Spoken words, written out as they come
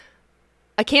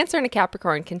A Cancer and a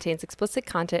Capricorn contains explicit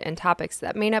content and topics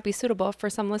that may not be suitable for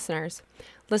some listeners.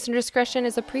 Listener discretion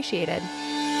is appreciated.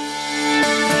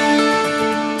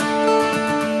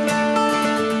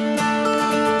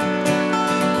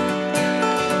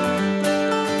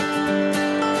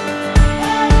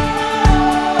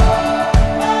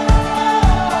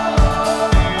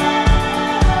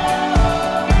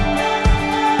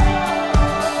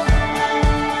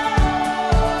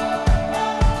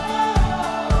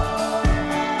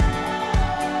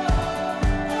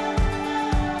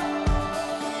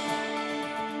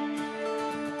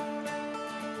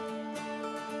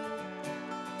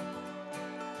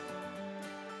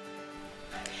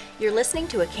 You're listening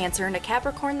to A Cancer and a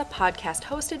Capricorn, the podcast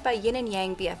hosted by yin and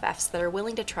yang BFFs that are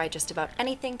willing to try just about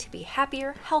anything to be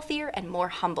happier, healthier, and more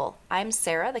humble. I'm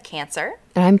Sarah, the Cancer.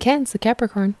 And I'm Ken's, the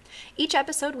Capricorn. Each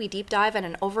episode, we deep dive in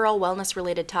an overall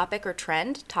wellness-related topic or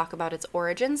trend, talk about its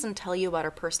origins, and tell you about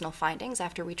our personal findings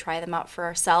after we try them out for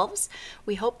ourselves.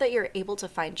 We hope that you're able to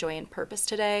find joy and purpose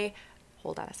today.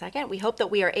 Hold on a second. We hope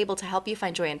that we are able to help you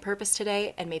find joy and purpose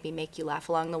today and maybe make you laugh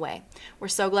along the way. We're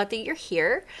so glad that you're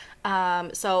here.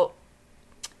 So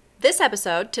this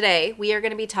episode today, we are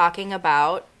going to be talking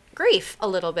about grief a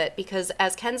little bit because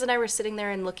as Ken's and I were sitting there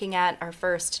and looking at our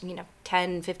first,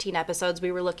 10, 15 episodes,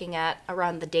 we were looking at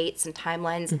around the dates and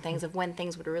timelines and things of when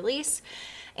things would release.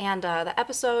 And the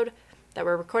episode that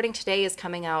we're recording today is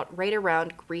coming out right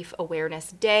around Grief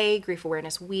Awareness Day, Grief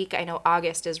Awareness Week. I know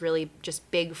August is really just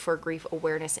big for grief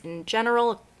awareness in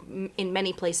general in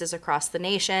many places across the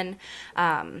nation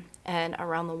and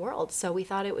around the world. So we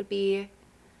thought it would be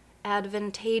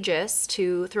advantageous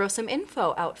to throw some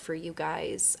info out for you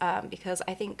guys because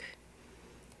I think,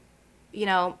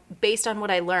 based on what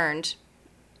I learned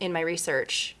in my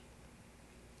research,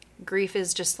 grief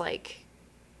is just like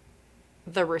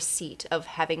the receipt of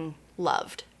having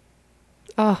loved.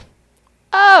 Oh,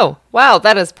 wow,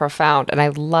 that is profound. And I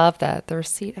love that. The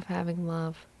receipt of having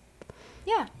love.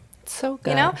 Yeah. It's so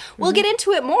good. We'll get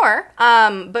into it more.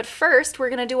 But first, we're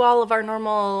going to do all of our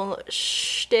normal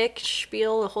shtick,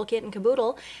 spiel, the whole kit and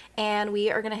caboodle. And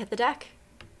we are going to hit the deck.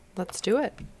 Let's do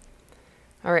it.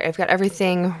 All right, I've got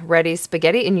everything ready,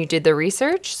 spaghetti, and you did the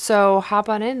research. So hop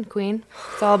on in, Queen.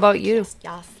 It's all about you.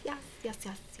 Yes.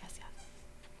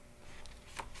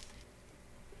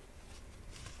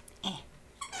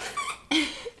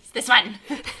 It's this one.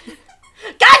 God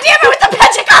damn it with the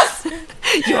pentacles!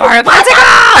 You are a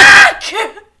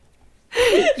pentacle!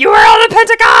 You are on a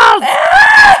pentacle!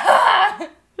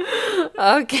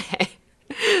 Okay.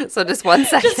 So just 1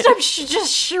 second. I'm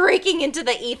just shrieking into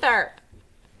the ether.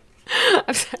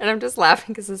 And I'm just laughing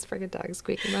because this freaking dog is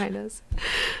squeaking behind us.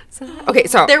 So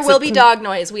there will be dog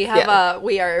noise. We have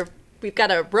we've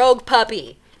got a rogue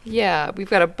puppy. Yeah, we've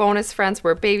got a bonus friends.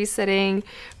 We're babysitting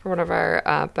for one of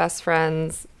our best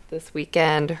friends this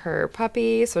weekend, her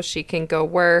puppy, so she can go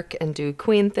work and do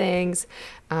queen things.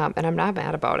 And I'm not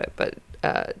mad about it, but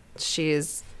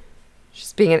she's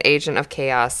being an agent of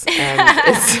chaos, and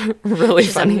it's really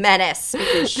funny. She's a menace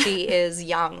because she is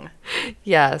young.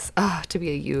 Yes. To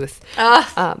be a youth.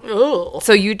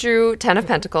 So you drew 10 of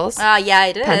Pentacles. Yeah,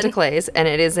 I did. Pentacles, and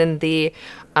it is in the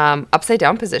upside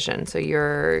down position. So you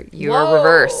are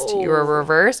reversed. You are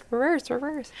reversed.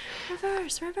 Reverse.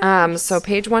 So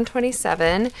page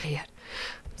 127.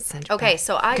 Okay,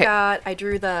 so I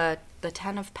drew the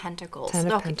 10 of Pentacles.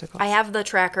 10 of Pentacles. I have the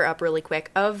tracker up really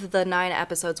quick. Of the 9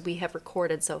 episodes we have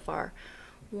recorded so far,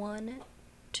 1,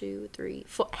 2, 3,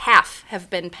 4, half have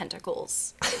been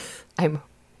Pentacles. I'm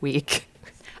weak.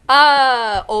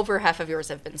 Over half of yours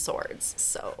have been swords,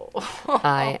 so.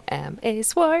 I am a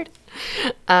sword.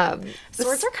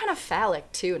 Swords are kind of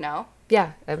phallic too, no?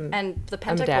 Yeah. And the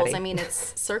Pentacles, I mean,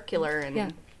 it's circular and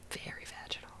very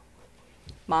vaginal.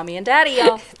 Mommy and daddy,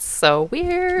 y'all. It's so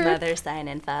weird. Mother sign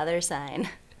and father sign.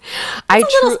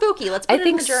 It's a little spooky. Let's put it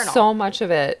in the journal. I think so much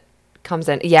of it comes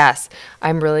in. Yes.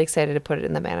 I'm really excited to put it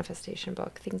in the manifestation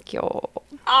book. Thank you.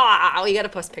 We got to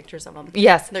post pictures of them.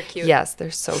 Yes. They're cute. Yes,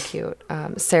 they're so cute.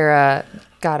 Sarah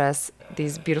got us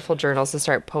these beautiful journals to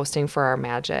start posting for our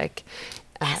magic.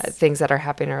 Things that are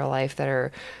happening in our life that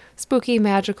are spooky,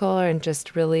 magical, and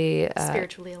just really...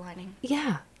 spiritually aligning.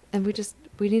 Yeah. And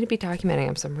we need to be documenting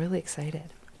them, so I'm really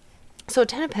excited. So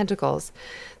 10 of Pentacles,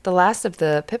 the last of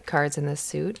the pip cards in this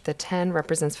suit, the 10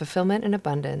 represents fulfillment and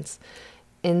abundance.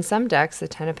 In some decks, the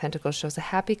 10 of Pentacles shows a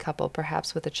happy couple,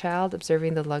 perhaps with a child,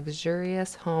 observing the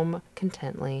luxurious home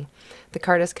contently. The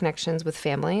card has connections with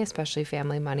family, especially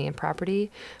family, money, and property,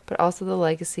 but also the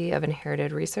legacy of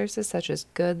inherited resources such as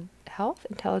good health,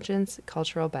 intelligence,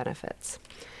 cultural benefits.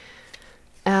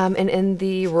 And in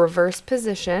the reverse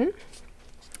position,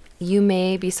 You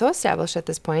may be so established at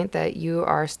this point that you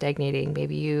are stagnating.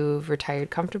 Maybe you've retired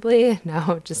comfortably,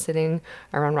 now just sitting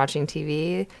around watching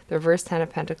TV. The reverse Ten of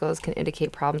Pentacles can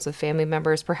indicate problems with family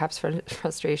members, perhaps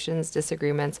frustrations,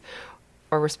 disagreements,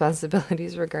 or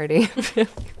responsibilities regarding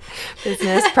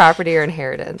business, property, or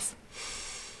inheritance.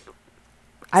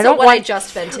 I don't what want I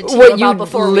just vented to you about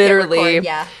before literally, we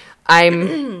hit record,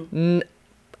 yeah.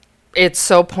 It's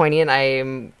so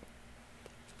poignant.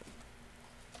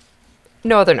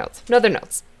 No other notes. Yeah,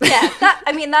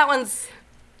 that one's...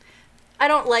 I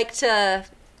don't like to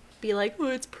be like, oh,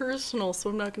 it's personal,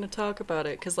 so I'm not going to talk about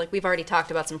it. Because, like, we've already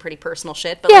talked about some pretty personal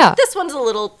shit. But, like, this one's a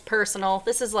little personal.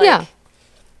 This is, like...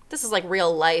 This is, like,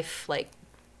 real life, like,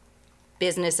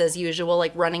 business as usual,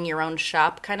 like, running your own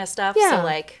shop kind of stuff. Yeah. So,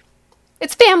 like...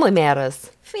 It's family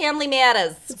matters. Family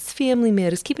matters. It's family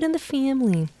matters. Keep it in the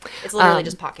family. It's literally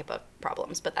just pocketbook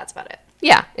problems, but that's about it.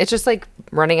 Yeah. It's just like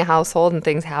running a household and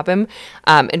things happen.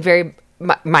 And very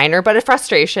minor, but a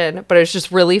frustration. But it was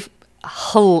just really...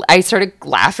 I started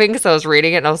laughing because I was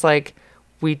reading it and I was like,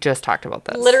 we just talked about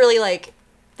this. Literally, like,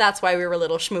 that's why we were a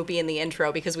little schmoopy in the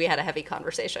intro, because we had a heavy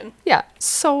conversation. Yeah.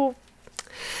 So,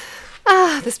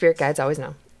 the spirit guides always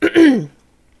know.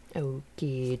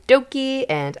 Okie dokie,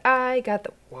 and I got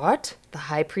the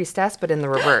High Priestess, but in the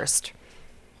reversed.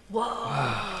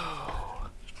 Whoa.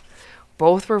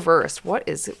 Both reversed. What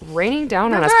is raining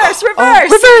down on us? Reverse!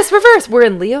 Oh, reverse. We're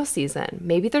in Leo season.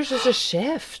 Maybe there's just a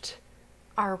shift.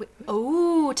 Are we?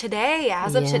 Oh, today.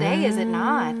 As of today, is it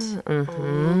not?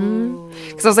 Mm-hmm.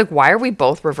 Because I was like, why are we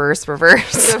both reverse?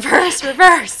 Reverse.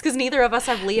 Because neither of us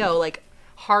have Leo, like,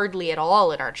 hardly at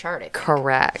all in our chart.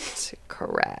 Correct.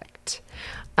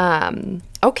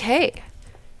 Okay.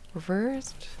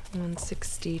 Reversed.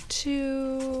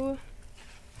 162.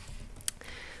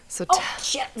 So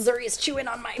shit. Zuri is chewing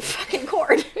on my fucking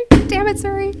cord. Damn it,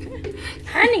 Zuri.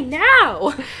 Honey,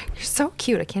 now. You're so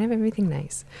cute. I can't have everything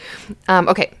nice.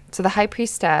 Okay. So the High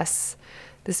Priestess,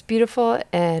 this beautiful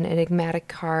and enigmatic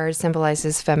card,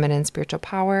 symbolizes feminine spiritual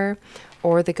power,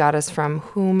 or the goddess from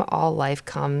whom all life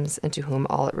comes and to whom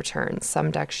all it returns. Some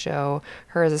decks show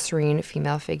her as a serene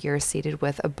female figure seated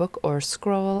with a book or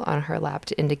scroll on her lap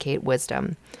to indicate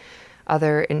wisdom.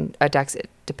 Other decks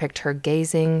depict her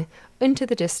gazing into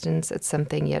the distance at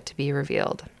something yet to be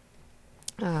revealed.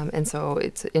 And so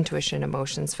it's intuition,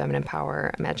 emotions, feminine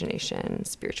power, imagination,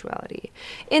 spirituality.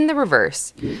 In the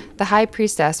reverse, the High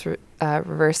Priestess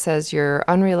reverse says your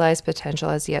unrealized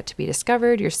potential has yet to be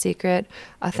discovered. Your secret,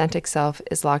 authentic self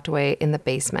is locked away in the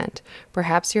basement.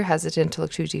 Perhaps you're hesitant to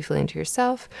look too deeply into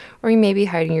yourself, or you may be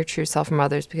hiding your true self from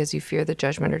others because you fear the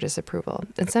judgment or disapproval.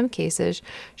 In some cases,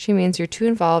 she means you're too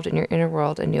involved in your inner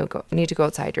world and you need to go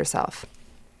outside yourself.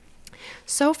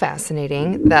 So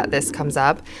fascinating that this comes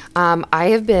up. I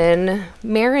have been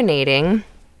marinating.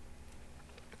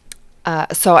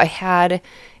 So I had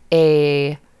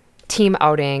a team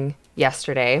outing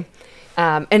yesterday,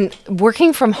 and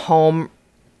working from home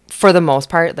for the most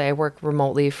part. I work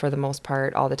remotely for the most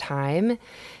part all the time.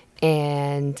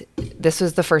 And this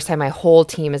was the first time my whole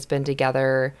team has been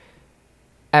together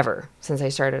ever since I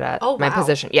started at my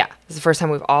position. Yeah. This is the first time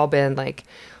we've all been like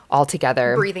all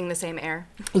together. Breathing the same air.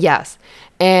 Yes.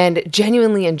 And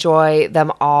genuinely enjoy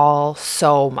them all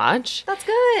so much. That's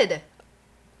good.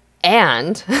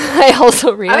 And I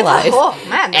also realized... This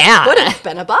could have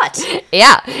been a butt.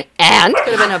 Yeah. And...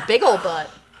 Could have been a big old butt.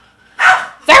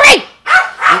 Sorry!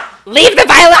 Leave the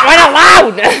violent one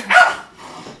alone!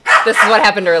 This is what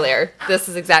happened earlier. This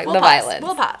is exactly the violence.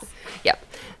 We'll pause. Yep.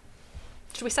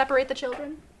 Should we separate the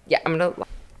children? Yeah, I'm going to...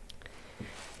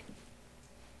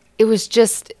 It was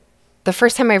just... The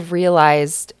first time I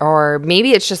realized, or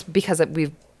maybe it's just because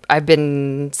I've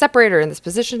been separated or in this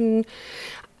position,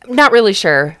 I'm not really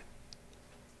sure.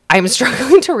 I'm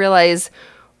struggling to realize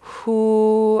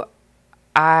who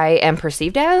I am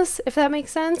perceived as, if that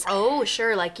makes sense. Oh,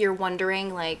 sure. Like you're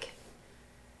wondering, like,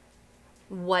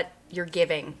 what you're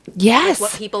giving. Yes.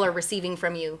 Like what people are receiving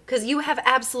from you. Because you have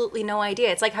absolutely no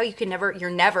idea. It's like how you can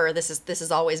never, this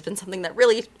has always been something that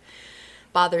really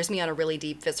bothers me on a really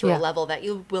deep visceral level, that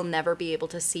you will never be able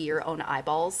to see your own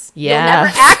eyeballs. Yeah. You'll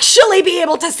never actually be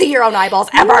able to see your own eyeballs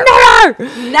ever.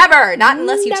 Never. Not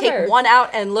unless you take one out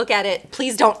and look at it.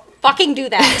 Please don't fucking do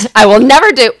that. I will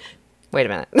never do. Wait a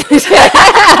minute.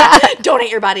 Donate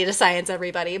your body to science,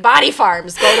 everybody. Body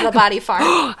farms. Go to the body farm.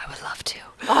 I would love to.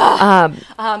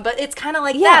 But it's kind of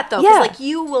like that, though. Because like,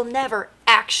 you will never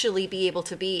actually be able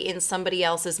to be in somebody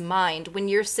else's mind when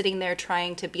you're sitting there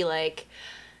trying to be like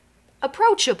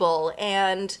approachable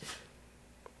and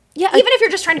Yeah. Even if you're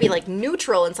just trying to be like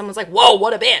neutral and someone's like, whoa,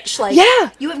 what a bitch. Like, Yeah.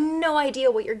 you have no idea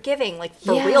what you're giving. Like,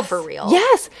 for real.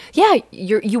 Yes. Yeah.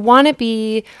 You want to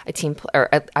be a team player.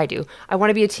 I do. I want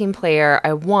to be a team player.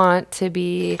 I want to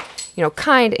be,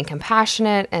 kind and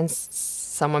compassionate and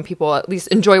someone people at least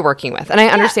enjoy working with. And I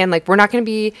understand, like, we're not going to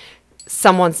be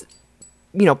someone's,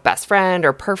 best friend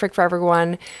or perfect for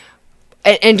everyone.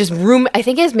 And just I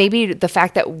think is maybe the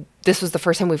fact that this was the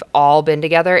first time we've all been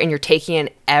together and you're taking in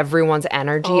everyone's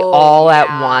energy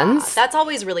at once. That's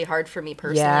always really hard for me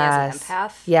personally as an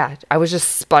empath. Yeah. I was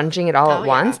just sponging it all at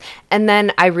once. And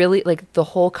then I really, like, the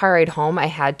whole car ride home, I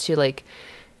had to, like,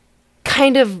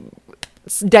 kind of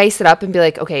dice it up and be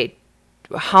like, okay,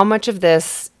 how much of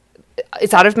this,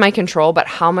 it's out of my control, but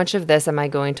how much of this am I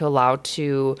going to allow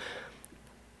to...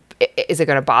 Is it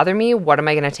going to bother me? What am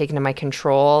I going to take into my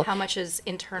control? How much is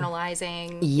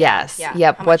internalizing? Yes. Yeah.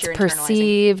 Yep. What's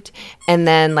perceived? And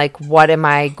then, like, what am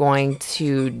I going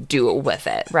to do with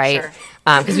it? Right. Sure.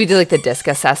 Because we did, like, the DISC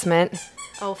assessment.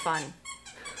 Oh, fun.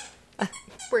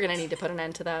 We're going to need to put an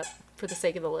end to that for the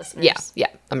sake of the listeners. Yeah.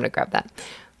 I'm going to grab that.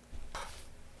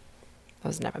 I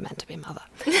was never meant to be mother.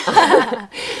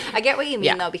 I get what you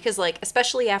mean, though, because, like,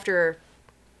 especially after...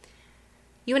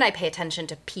 You and I pay attention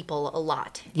to people a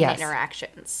lot in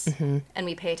interactions. Mm-hmm. And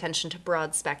we pay attention to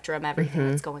broad spectrum,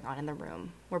 everything that's going on in the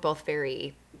room. We're both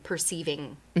very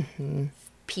perceiving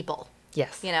people.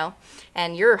 Yes.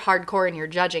 And you're hardcore in your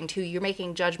judging, too. You're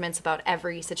making judgments about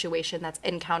every situation that's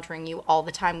encountering you all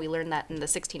the time. We learned that in the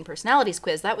 16 personalities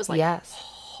quiz. That was, like,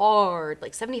 hard,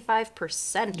 like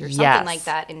 75% or something like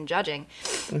that in judging.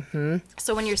 Mm-hmm.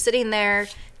 So when you're sitting there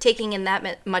taking in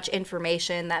that much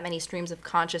information, that many streams of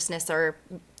consciousness are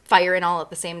firing all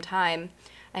at the same time,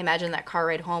 I imagine that car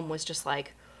ride home was just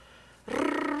like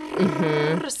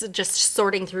just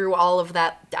sorting through all of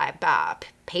that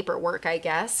paperwork, I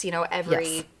guess,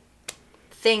 every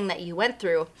thing that you went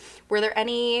through. Were there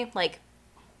any, like,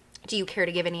 do you care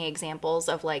to give any examples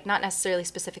of, like, not necessarily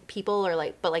specific people or,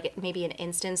 like, but, like, maybe an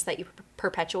instance that you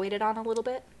perpetuated on a little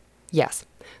bit? Yes.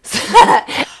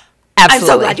 Absolutely. I'm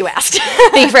so glad you asked.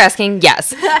 Thank you for asking.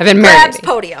 Yes. I've been married. Grabs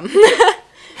podium.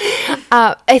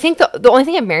 I think the only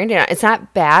thing I've marinated on, it's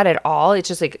not bad at all. It's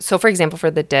just, like, so for example, for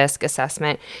the DISC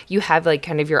assessment, you have, like,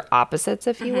 kind of your opposites,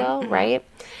 if you will, right?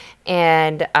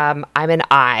 And I'm an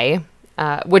I,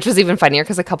 which was even funnier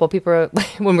because a couple people, were,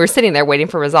 when we were sitting there waiting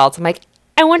for results, I'm like,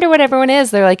 I wonder what everyone is.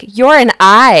 They're like, you're an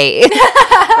I.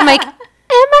 I'm like, am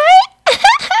I?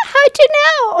 How'd you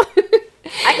know?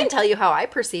 I can tell you how I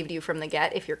perceived you from the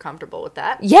get, if you're comfortable with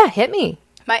that. Yeah, hit me.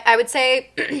 I would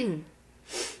say, do you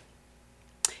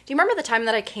remember the time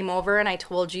that I came over and I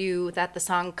told you that the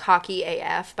song Cocky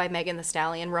AF by Megan Thee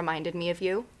Stallion reminded me of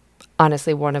you?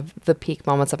 Honestly, one of the peak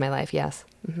moments of my life, yes.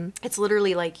 Mm-hmm. It's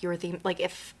literally like your theme. Like,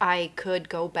 if I could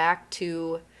go back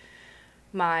to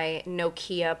my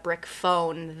Nokia brick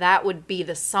phone, that would be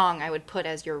the song I would put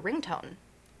as your ringtone.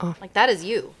 Oh. Like, that is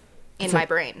you in my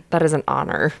brain. That is an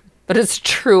honor. That is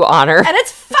true honor. And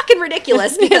it's fucking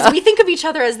ridiculous because we think of each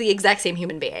other as the exact same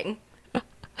human being.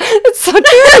 It's so true.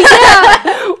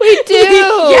 Yeah, we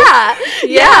do.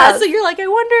 Yeah. So you're like, I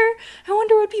wonder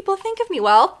what people think of me.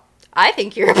 Well, I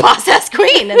think you're a boss-ass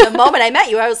queen. And the moment I met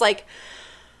you, I was like,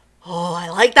 oh, I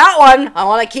like that one. I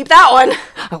want to keep that one.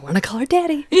 I want to call her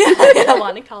daddy. Yeah, I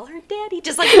want to call her daddy,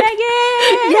 just like Megan.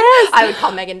 Yes. I would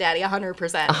call Megan daddy 100%.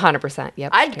 100%,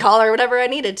 yep. I'd call her whatever I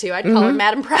needed to. I'd call her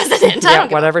Madam President. Yeah,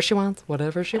 whatever she wants.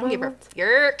 Whatever she wants. Give her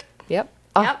yerk. Yep.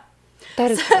 Oh, yep.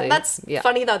 That is silly. That's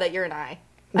funny, though, that you're an I.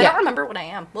 I don't remember what I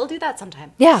am. We'll do that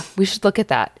sometime. Yeah, we should look at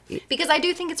that. Because I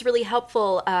do think it's really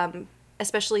helpful,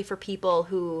 especially for people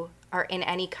who are in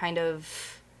any kind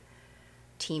of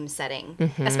team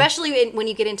setting, especially when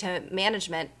you get into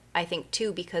management, I think,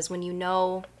 too, because when you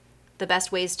know the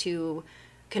best ways to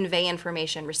convey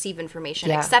information, receive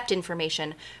information, accept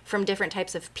information from different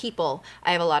types of people.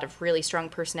 I have a lot of really strong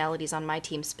personalities on my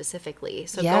team specifically.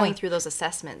 So going through those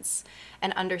assessments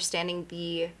and understanding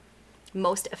the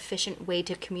most efficient way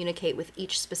to communicate with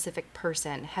each specific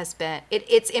person has been,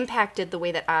 it's impacted the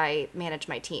way that I manage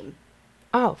my team.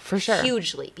 Oh, for sure.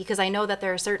 Hugely, because I know that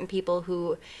there are certain people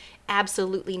who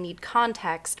absolutely need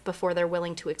context before they're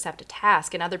willing to accept a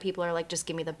task, and other people are like, just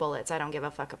give me the bullets, I don't give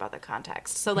a fuck about the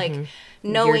context. So like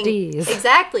knowing your D's.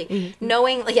 Exactly.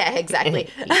 Knowing exactly.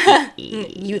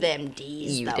 You them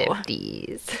D's. You though. them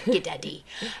D's. Get that D.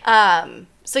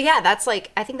 So yeah, that's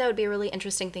like, I think that would be a really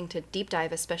interesting thing to deep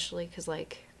dive, especially because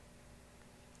like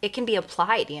it can be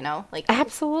applied, like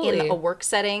absolutely in a work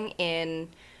setting, in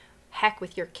heck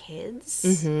with your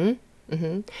kids.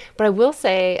 But I will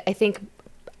say, I think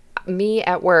me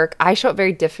at work, I show up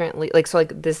very differently. Like, so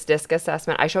like this DISC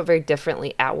assessment, I show up very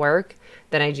differently at work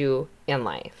than I do in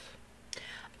life.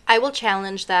 I will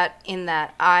challenge that in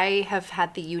that I have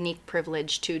had the unique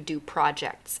privilege to do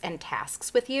projects and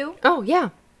tasks with you. Oh, yeah.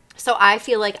 So I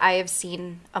feel like I have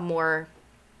seen a more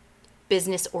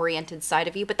business-oriented side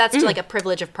of you, but that's like a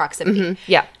privilege of proximity.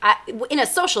 Yeah. In a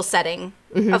social setting,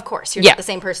 of course, you're Yeah. not the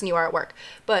same person you are at work.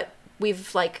 But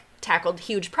we've, like, tackled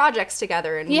huge projects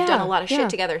together and we've done a lot of shit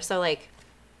together. So, like,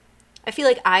 I feel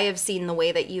like I have seen the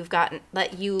way that you've gotten,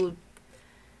 that you're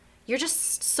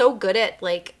just so good at,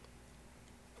 like,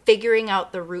 figuring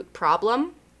out the root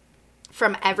problem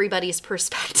from everybody's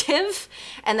perspective,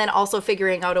 and then also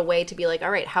figuring out a way to be like,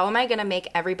 all right, how am I going to make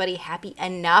everybody happy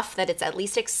enough that it's at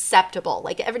least acceptable?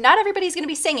 Like, not everybody's going to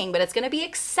be singing, but it's going to be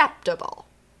acceptable.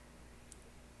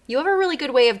 You have a really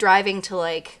good way of driving to,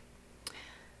 like,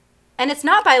 and it's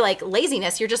not by, like,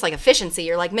 laziness. You're just, like, efficiency.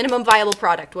 You're, like, minimum viable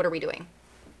product. What are we doing?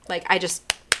 Like, let's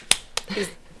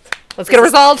get a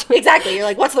result. Exactly. You're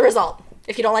like, what's the result?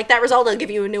 If you don't like that result, I'll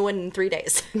give you a new one in 3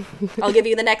 days. I'll give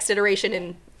you the next iteration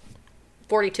in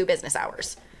 42 business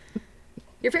hours.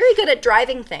 You're very good at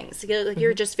driving things.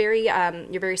 You're just very,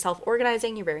 you're very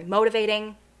self-organizing. You're very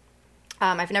motivating.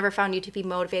 I've never found you to be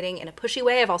motivating in a pushy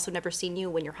way. I've also never seen you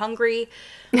when you're hungry,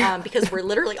 because we're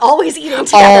literally always eating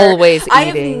together. Always eating. I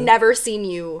have never seen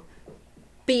you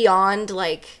beyond,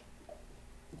 like,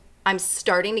 I'm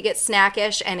starting to get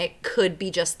snackish, and it could be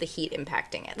just the heat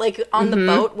impacting it. Like, on the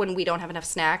boat, when we don't have enough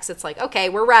snacks, it's like, okay,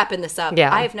 we're wrapping this up.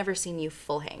 Yeah. I have never seen you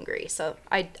full hangry, so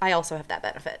I also have that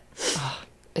benefit. Oh,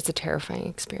 it's a terrifying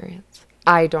experience.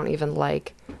 I don't even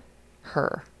like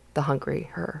her, the hungry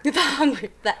her. The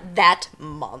hungry, that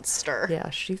monster.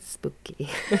 Yeah, she's spooky.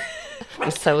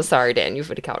 I'm so sorry, Dan, you've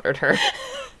encountered her.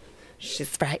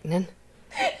 She's frightening.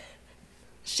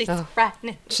 She's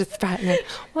frightening. She's frightening.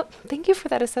 Well, thank you for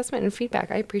that assessment and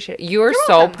feedback. I appreciate it. You're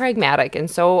so welcome. pragmatic and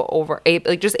so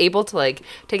just able to, like,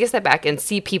 take a step back and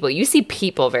see people. You see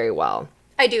people very well.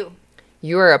 I do.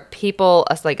 You are a people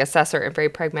assessor and very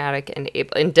pragmatic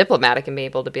and diplomatic and be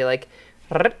able to be like,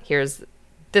 here's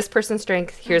this person's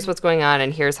strength, here's what's going on,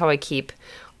 and here's how I keep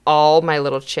all my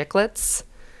little chiclets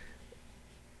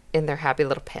in their happy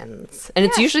little pens. And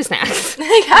it's usually snacks.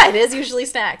 Yeah, it is usually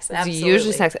snacks. Absolutely. It's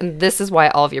usually snacks. And this is why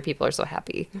all of your people are so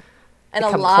happy. And They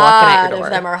a come clucking at lot your of door.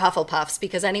 them are Hufflepuffs,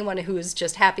 because anyone who's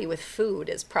just happy with food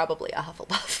is probably a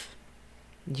Hufflepuff.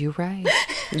 You're right.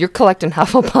 You're collecting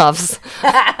Hufflepuffs.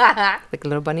 Like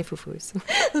little bunny foo-foos.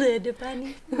 Little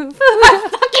bunny.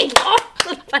 Fucking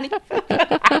little bunny.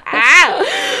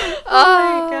 Oh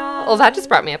my God. Well, that just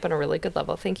brought me up on a really good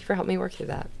level. Thank you for helping me work through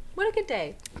that. What a good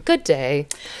day. Good day.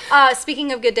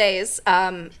 Speaking of good days,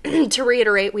 to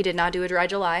reiterate, we did not do a dry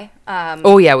July.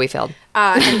 Oh, yeah, we failed.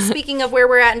 And speaking of where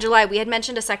we're at in July, we had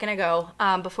mentioned a second ago,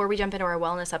 before we jump into our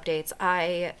wellness updates,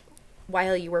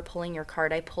 while you were pulling your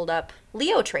card, I pulled up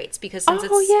Leo traits, because since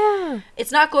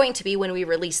it's not going to be when we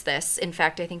release this. In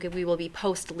fact, I think we will be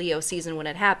post Leo season when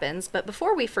it happens. But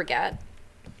before we forget,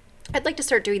 I'd like to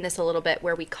start doing this a little bit,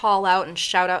 where we call out and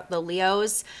shout out the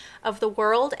Leos of the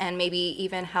world, and maybe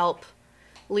even help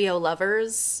Leo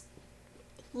lovers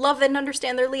love and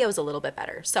understand their Leos a little bit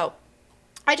better. So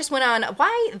I just went on,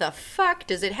 why the fuck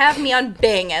does it have me on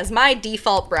Bing as my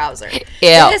default browser? Ew.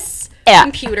 This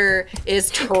computer is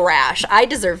trash. I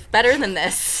deserve better than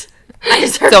this. I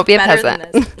deserve Don't be a better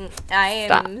peasant. than this. I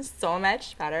am so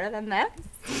much better than this.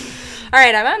 All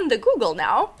right, I'm on the Google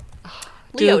now.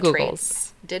 Leo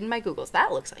traits. Did my Googles.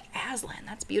 That looks like Aslan.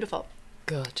 That's beautiful.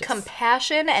 Gorgeous.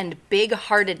 Compassion and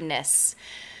big-heartedness.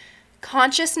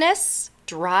 Consciousness,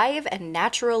 drive, and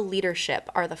natural leadership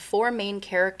are the 4 main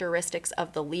characteristics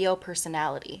of the Leo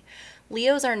personality.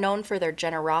 Leos are known for their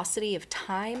generosity of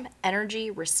time,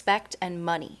 energy, respect, and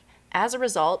money. As a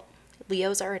result,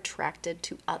 Leos are attracted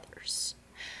to others.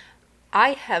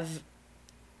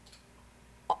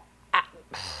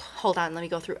 Hold on, let me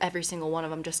go through every single one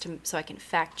of them so I can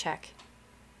fact check.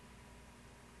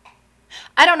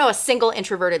 I don't know a single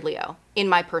introverted Leo in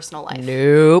my personal life.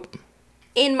 Nope.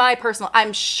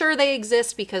 I'm sure they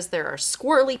exist because there are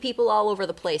squirrely people all over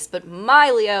the place, but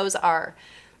my Leos are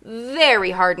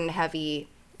very hard and heavy,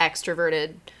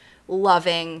 extroverted,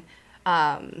 loving,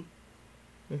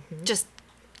 just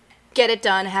get it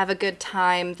done, have a good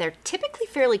time. They're typically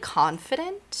fairly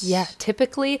confident. Yeah,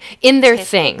 typically in their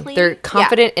thing. They're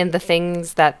confident in the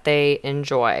things that they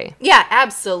enjoy. Yeah,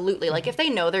 absolutely. Like, if they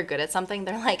know they're good at something,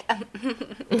 they're like,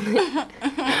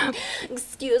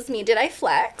 excuse me, did I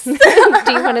flex? Do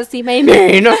you want to see my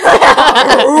mane? Like,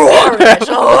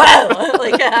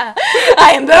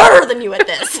 I am better than you at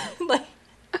this. Like,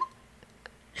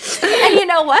 and You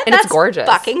know what? And That's it's gorgeous.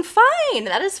 fucking fine.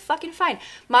 That is fucking fine.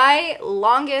 My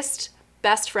longest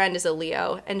best friend is a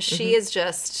Leo, and she is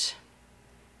just...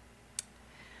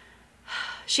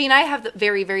 She and I have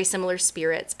very, very similar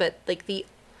spirits, but like the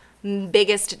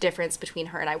biggest difference between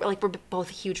her and I, we're both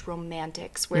huge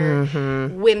romantics. We're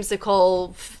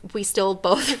whimsical. We still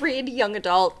both read young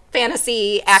adult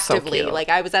fantasy actively. So cute. Like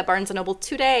I was at Barnes & Noble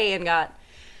today and got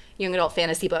young adult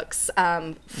fantasy books.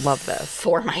 Love this.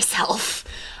 For myself.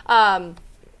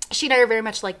 She and I are very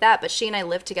much like that, but she and I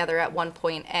lived together at one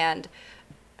point, and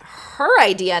her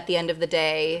idea at the end of the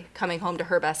day, coming home to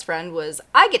her best friend, was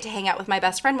I get to hang out with my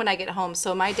best friend when I get home,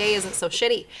 so my day isn't so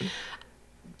shitty.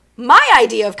 My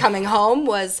idea of coming home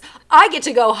was I get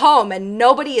to go home and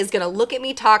nobody is going to look at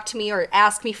me, talk to me, or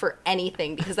ask me for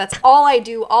anything, because that's all I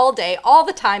do all day, all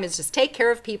the time, is just take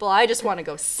care of people. I just want to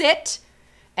go sit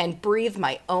and breathe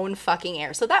my own fucking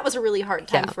air. So that was a really hard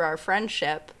time for our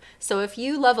friendship. So if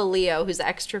you love a Leo who's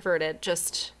extroverted,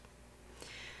 just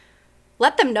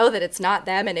let them know that it's not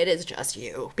them and it is just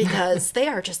you, because they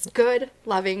are just good,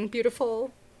 loving,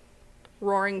 beautiful,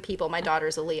 roaring people. My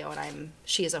daughter's a Leo, and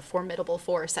she is a formidable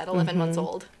force at 11 months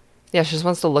old. Yeah, she just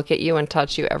wants to look at you and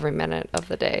touch you every minute of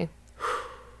the day.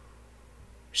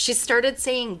 She started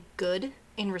saying good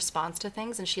in response to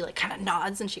things, and she like kind of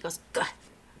nods and she goes, good.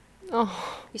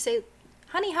 Oh, You say,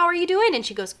 honey, how are you doing? And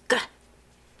she goes, good.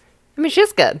 I mean,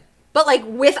 she's good. But like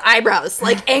with eyebrows,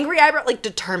 like angry eyebrows, like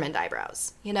determined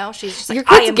eyebrows. You know, she's just like, Your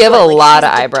kids I am give good. a Like, lot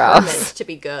of she's eyebrows. determined to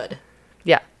be good.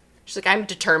 Yeah. She's like, I'm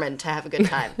determined to have a good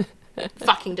time.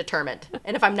 Fucking determined.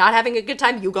 And if I'm not having a good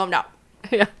time, you gon' know.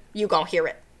 Yeah. You gon' hear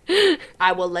it.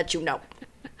 I will let you know.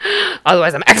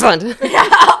 Otherwise, I'm excellent.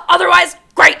 Otherwise,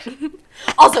 great.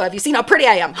 Also, have you seen how pretty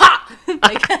I am? Ha!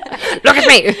 Like, Look at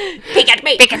me. peek at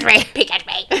me. Peek at me. Peek at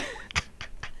me.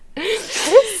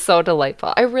 It's so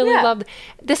delightful. I really love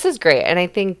this. Is great, and I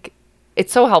think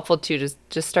it's so helpful to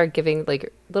just start giving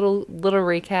like little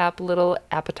recap, little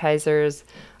appetizers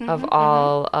of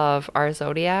all of our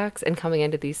zodiacs and coming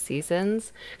into these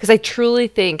seasons, because I truly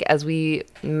think as we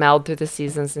meld through the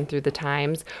seasons and through the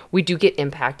times, we do get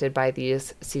impacted by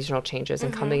these seasonal changes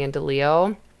and coming into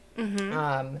Leo.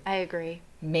 I agree.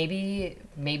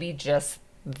 Maybe just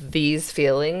these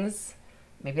feelings.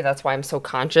 Maybe that's why I'm so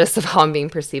conscious of how I'm being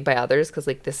perceived by others, because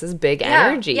like this is big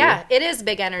energy. Yeah, it is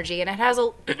big energy, and it has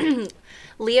a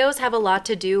Leos have a lot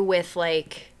to do with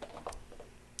like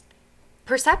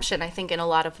perception, I think, in a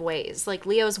lot of ways. Like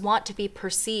Leos want to be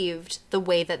perceived the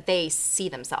way that they see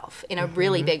themselves in a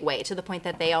really big way, to the point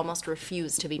that they almost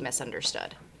refuse to be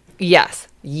misunderstood. Yes.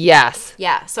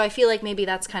 Yeah, so I feel like maybe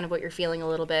that's kind of what you're feeling a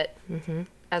little bit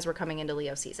as we're coming into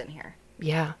Leo season here.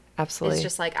 Yeah, absolutely. It's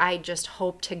just like, I just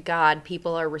hope to God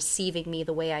people are receiving me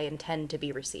the way I intend to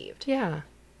be received. Yeah.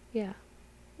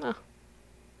 Oh,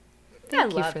 I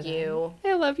love you.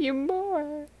 I love you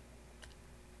more.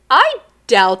 I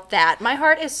doubt that. My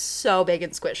heart is so big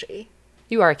and squishy.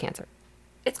 You are a Cancer.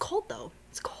 It's cold, though.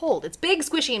 It's cold. It's big,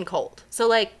 squishy, and cold. So,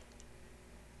 like...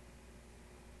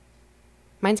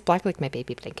 Mine's black like my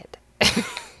baby blanket.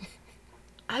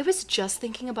 I was just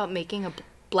thinking about making a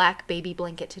black baby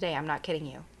blanket today. I'm not kidding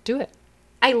you. Do it.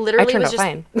 I literally turned was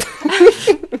out just...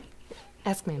 fine.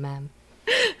 Ask my mom.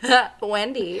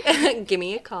 Wendy, give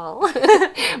me a call.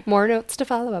 More notes to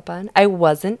follow up on. I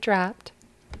wasn't dropped.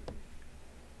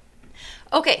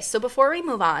 Okay, so before we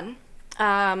move on,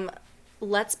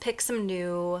 let's pick some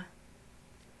new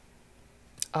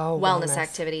wellness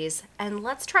activities, and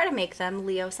let's try to make them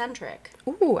Leo-centric.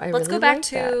 Ooh, Let's go back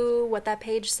to what that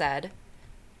page said.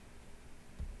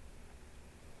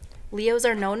 Leos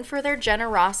are known for their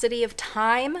generosity of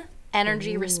time,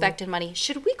 energy, respect, and money.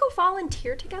 Should we go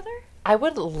volunteer together? I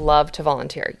would love to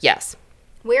volunteer. Yes.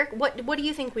 What do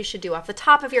you think we should do off the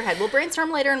top of your head? We'll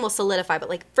brainstorm later and we'll solidify, but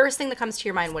like first thing that comes to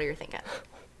your mind, what are you thinking?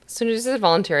 As soon as you said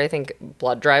volunteer, I think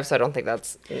blood drive, so I don't think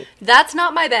that's... That's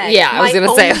not my bag. Yeah, I was going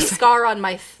to say. My only scar on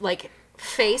my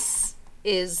face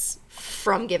is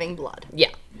from giving blood. Yeah.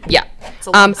 It's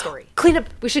a long story. Clean up.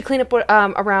 We should clean up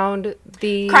around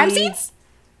the... Crime scenes?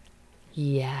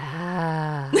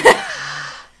 Yeah.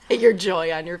 Your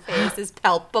joy on your face is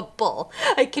palpable.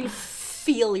 I can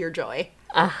feel your joy.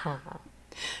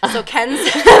 So Ken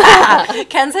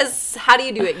says, how do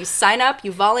you do it? You sign up,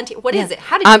 you volunteer. What is it?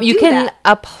 How did you do you can that?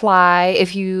 apply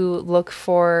if you look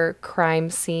for crime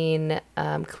scene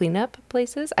cleanup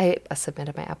places. I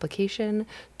submitted my application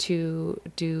to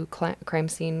do crime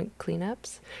scene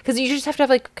cleanups, because you just have to have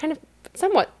like kind of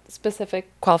somewhat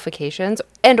specific qualifications,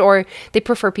 and or they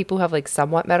prefer people who have like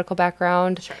somewhat medical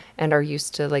background and are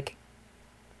used to like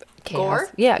chaos. Gore?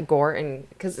 Yeah, gore, and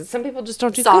because some people just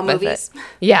don't do Saw good with movies. it.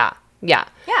 Yeah. Yeah.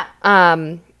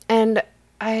 And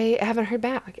I haven't heard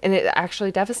back. And it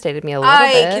actually devastated me a little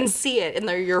bit. I can see it in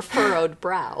your furrowed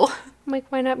brow. I'm like,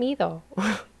 why not me, though?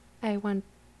 I want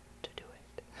to do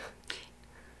it.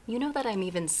 You know that I'm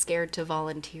even scared to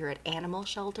volunteer at animal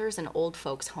shelters and old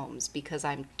folks' homes because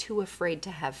I'm too afraid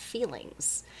to have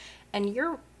feelings. And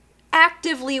you're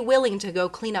actively willing to go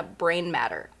clean up brain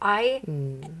matter. I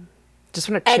just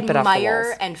want to chip it off the walls.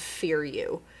 Admire and fear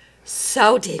you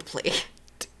so deeply.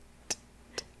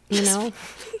 You know?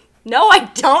 No, I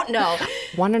don't know.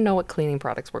 Want to know what cleaning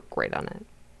products work great on it?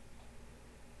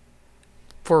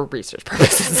 For research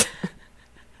purposes.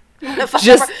 Do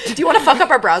you want to fuck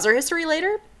up our browser history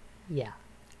later? Yeah.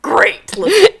 Great.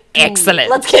 Excellent.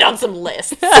 Let's get on some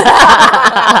lists.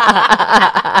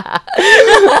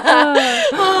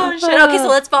 Oh, shit. Okay, so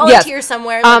let's volunteer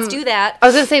somewhere. Let's do that. I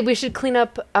was going to say we should clean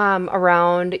up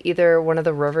around either one of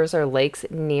the rivers or lakes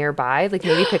nearby. Like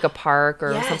maybe pick a park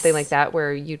or something like that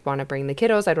where you'd want to bring the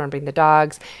kiddos. I'd want to bring the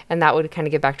dogs. And that would kind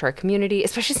of give back to our community,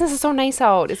 especially since it's so nice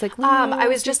out. It's like, I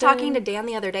was just talking to Dan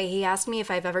the other day. He asked me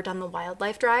if I've ever done the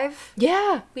wildlife drive.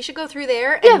 Yeah. We should go through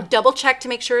there and double check to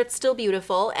make sure it's still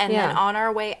beautiful. And then on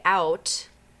our way out,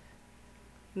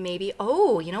 maybe,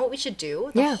 you know what we should do?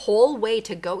 The whole way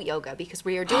to goat yoga, because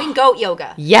we are doing goat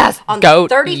yoga. Yes, on goat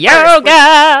the 31st,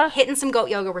 yoga. Hitting some goat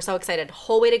yoga. We're so excited.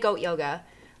 Whole way to goat yoga.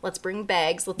 Let's bring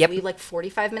bags. Let's leave like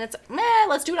 45 minutes.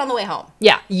 Let's do it on the way home.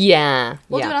 Yeah. Yeah.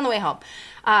 We'll do it on the way home.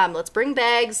 Let's bring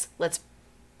bags. Let's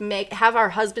have our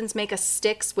husbands make us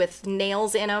sticks with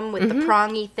nails in them with the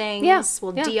prongy things. Yeah.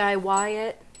 We'll DIY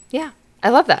it. Yeah. I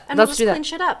love that. And Let's we'll just do that. clean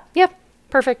shit up. Yep.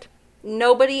 Perfect.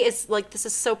 Nobody is like, this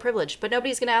is so privileged, but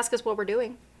nobody's going to ask us what we're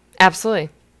doing. Absolutely.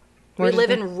 We live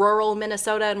in rural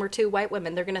Minnesota and we're two white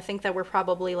women. They're going to think that we're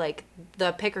probably like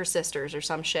the Picker sisters or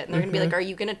some shit. And they're going to be like, are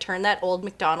you going to turn that old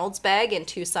McDonald's bag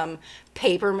into some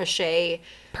paper mache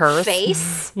purse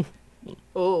face?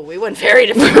 Oh, we went very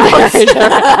different ways.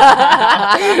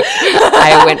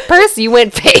 I went purse, you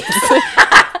went face.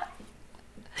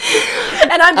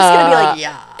 And I'm just going to be like,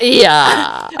 yeah.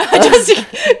 Yeah. Just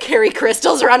carry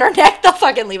crystals around our neck. They'll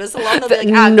fucking leave us alone. They'll be like,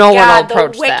 no God, one will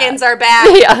approach the Wiccans that. are back.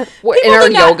 Yeah. People In our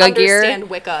do not yoga gear. understand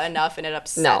Wicca enough, and it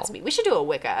upsets me. We should do a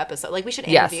Wicca episode. Like, we should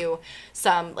interview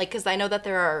some, like, because I know that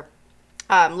there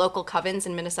are local covens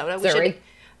in Minnesota.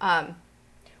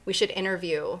 We should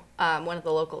interview one of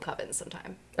the local covens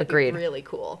sometime. Agreed. Really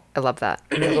cool. I love that.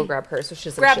 I'm gonna go grab her so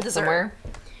she's Grab somewhere.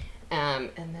 And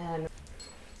then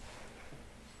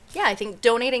I think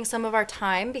donating some of our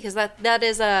time, because that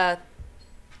is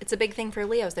it's a big thing for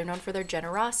Leos. They're known for their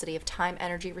generosity of time,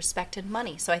 energy, respect, and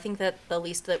money. So I think that the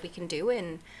least that we can do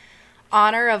in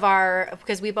honor of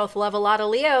because we both love a lot of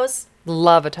Leos.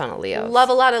 Love a ton of Leos. Love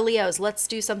a lot of Leos. Let's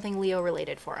do something Leo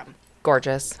related for them.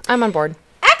 Gorgeous. I'm on board.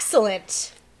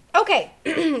 Excellent. Okay,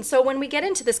 so when we get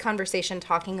into this conversation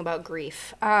talking about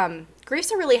grief,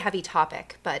 grief's a really heavy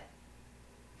topic, but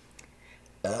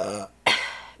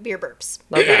beer burps.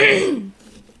 Love that.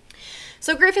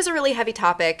 So grief is a really heavy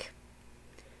topic.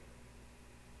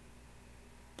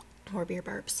 More beer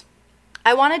burps.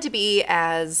 I wanted to be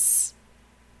as,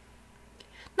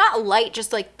 not light,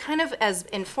 just like kind of as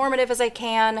informative as I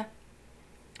can,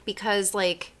 because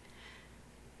like,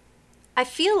 I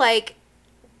feel like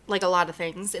a lot of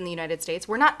things in the United States,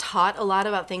 we're not taught a lot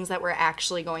about things that we're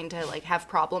actually going to like have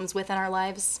problems with in our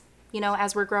lives, you know,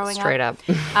 as we're growing Straight up.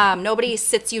 up. Nobody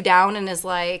sits you down and is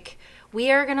like, we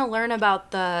are going to learn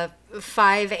about the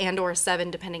 5 and or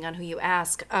 7, depending on who you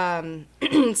ask,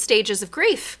 stages of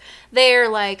grief. They're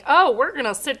like, oh, we're going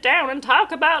to sit down and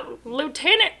talk about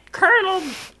Lieutenant Colonel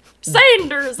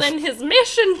Sanders and his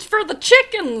mission for the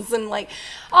chickens and like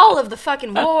all of the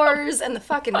fucking wars and the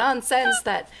fucking nonsense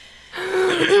that,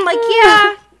 like,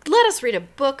 yeah, let us read a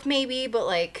book maybe, but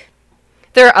like,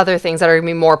 there are other things that are going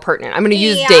to be more pertinent. I'm going to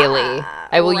use daily.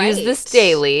 I will use this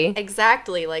daily.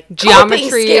 Exactly. Like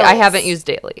geometry, I haven't used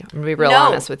daily. I'm going to be real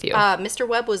honest with you. Mr.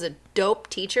 Webb was a dope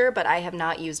teacher, but I have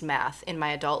not used math in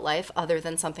my adult life other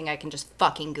than something I can just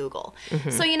fucking Google.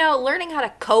 Mm-hmm. So, you know, learning how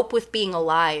to cope with being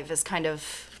alive is kind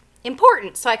of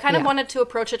important. So I kind of wanted to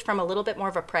approach it from a little bit more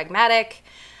of a pragmatic,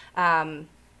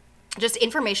 just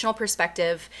informational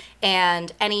perspective,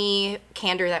 and any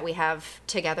candor that we have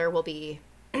together will be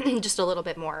just a little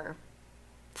bit more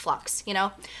flux, you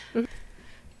know? Mm-hmm.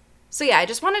 So yeah, I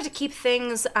just wanted to keep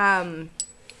things,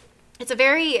 it's a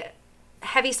very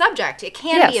heavy subject. It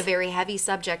can be a very heavy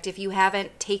subject if you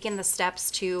haven't taken the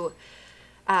steps to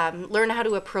learn how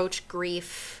to approach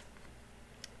grief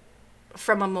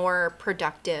from a more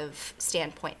productive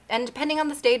standpoint. And depending on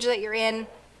the stage that you're in,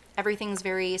 everything's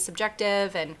very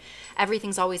subjective and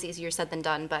everything's always easier said than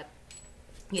done, but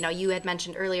you know, you had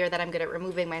mentioned earlier that I'm good at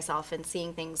removing myself and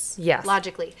seeing things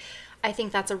logically. I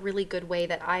think that's a really good way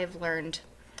that I've learned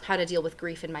how to deal with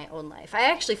grief in my own life. I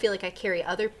actually feel like I carry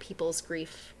other people's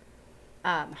grief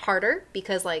harder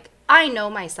because, like, I know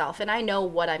myself and I know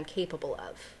what I'm capable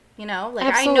of. You know, like,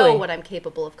 Absolutely. I know what I'm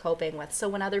capable of coping with. So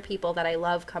when other people that I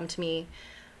love come to me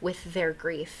with their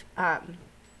grief,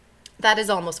 that is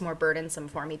almost more burdensome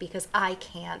for me because I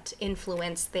can't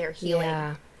influence their healing.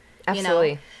 Yeah,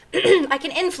 absolutely. You know? I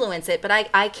can influence it, but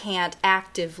I can't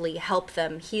actively help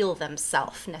them heal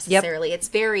themselves necessarily. It's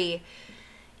very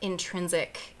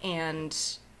intrinsic and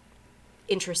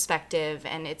introspective,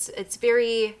 and it's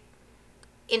very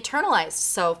internalized.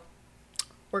 So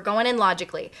we're going in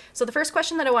logically. So the first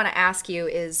question that I want to ask you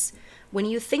is, when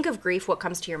you think of grief, what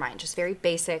comes to your mind? Just very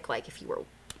basic, like if you were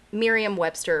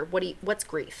Merriam-Webster, what's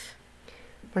grief?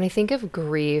 When I think of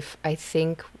grief, I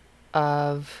think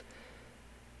of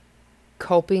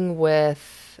coping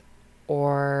with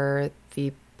or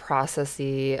the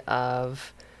processy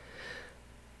of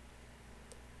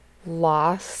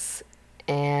loss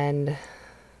and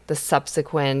the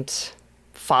subsequent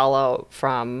fallout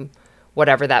from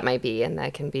whatever that might be. And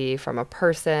that can be from a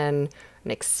person,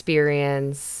 an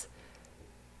experience,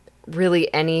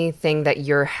 really anything that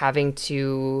you're having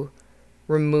to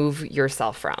remove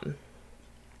yourself from.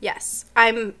 Yes.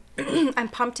 I'm I'm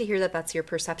pumped to hear that that's your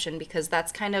perception, because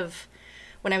that's kind of,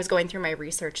 when I was going through my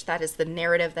research, that is the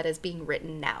narrative that is being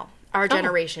written now. Our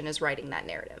generation is writing that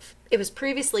narrative. It was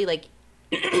previously like,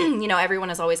 you know, everyone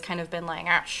has always kind of been like,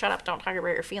 shut up, don't talk about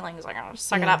your feelings, like,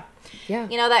 suck it up. Yeah.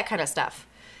 You know, that kind of stuff.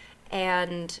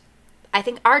 And I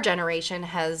think our generation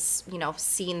has, you know,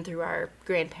 seen through our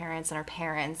grandparents and our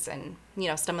parents and, you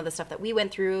know, some of the stuff that we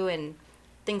went through and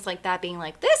things like that, being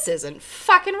like, this isn't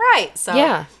fucking right. So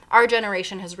Yeah. our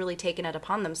generation has really taken it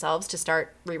upon themselves to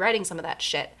start rewriting some of that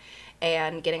shit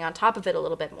and getting on top of it a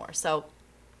little bit more. So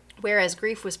whereas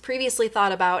grief was previously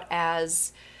thought about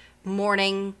as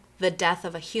mourning the death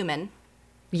of a human,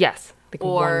 Yes. Like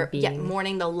or one being.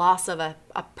 mourning the loss of a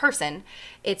person,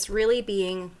 it's really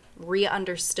being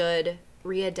re-understood,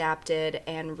 readapted,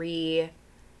 and reassigned,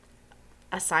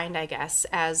 I guess,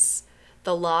 as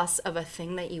the loss of a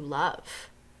thing that you love,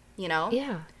 you know?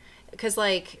 Yeah. Because,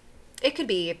 like, it could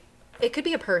be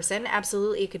a person.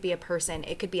 Absolutely, it could be a person.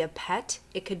 It could be a pet.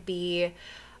 It could be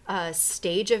a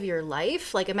stage of your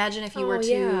life. Like, imagine if you were to,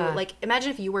 yeah.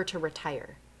 imagine if you were to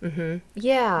retire.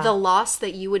 Yeah. The loss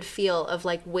that you would feel of,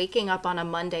 like, waking up on a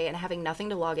Monday and having nothing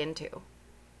to log into.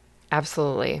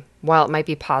 Absolutely. While it might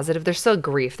be positive, there's still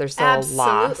grief. There's still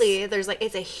Absolutely. loss. There's, like,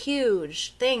 it's a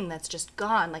huge thing that's just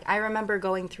gone. Like, I remember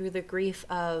going through the grief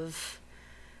of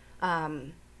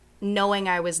knowing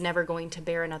I was never going to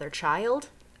bear another child.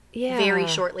 Yeah. Very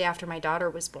shortly after my daughter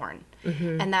was born.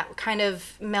 And that kind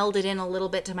of melded in a little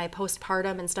bit to my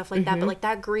postpartum and stuff like that. But, like,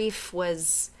 that grief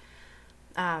was,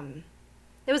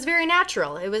 it was very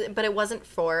natural. But it wasn't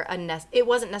it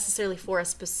wasn't necessarily for a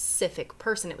specific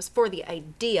person. It was for the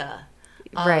idea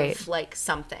of, Right. like,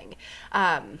 something.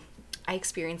 I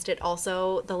experienced it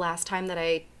also the last time that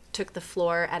I took the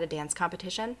floor at a dance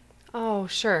competition. Oh,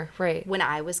 sure. Right. When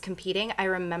I was competing, I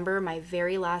remember my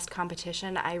very last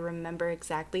competition. I remember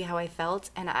exactly how I felt.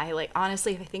 And I, like,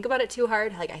 honestly, if I think about it too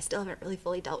hard, like, I still haven't really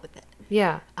fully dealt with it.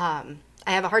 Yeah. I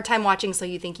have a hard time watching So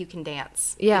You Think You Can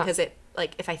Dance. Yeah. Because it,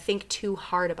 like, if I think too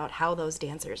hard about how those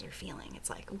dancers are feeling, it's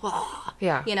like, whoa.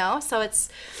 Yeah. You know? So it's,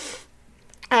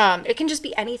 it can just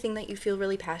be anything that you feel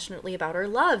really passionately about or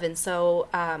love. And so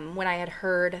when I had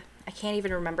heard, I can't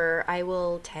even remember, I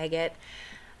will tag it.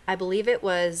 I believe it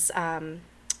was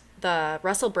the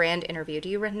Russell Brand interview. Do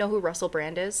you know who Russell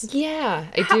Brand is? Yeah,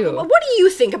 I do. What do you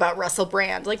think about Russell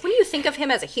Brand? Like, when you think of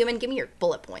him as a human, give me your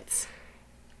bullet points.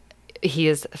 He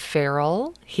is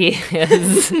feral. He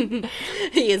is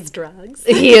He is drugs.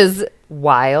 he is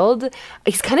wild.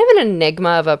 He's kind of an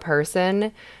enigma of a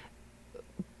person.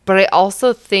 But I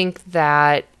also think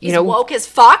that, He's woke as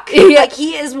fuck. Yeah. Like,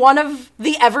 he is one of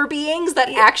the ever beings that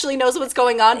actually knows what's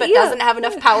going on, but Yeah. doesn't have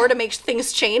enough power to make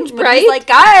things change. But Right? he's like,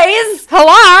 guys, hello,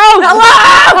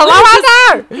 hello,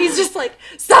 out there. he's just like,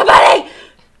 somebody.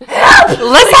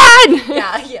 Listen.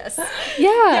 Yeah. Yes.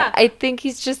 Yeah, I think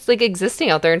he's just like existing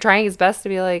out there and trying his best to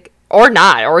be like, or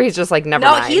not, or he's just like, never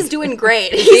No, mind. he's doing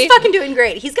great. He's fucking doing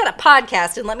great. He's got a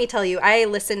podcast, and let me tell you, I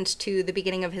listened to the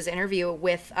beginning of his interview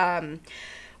with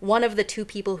one of the two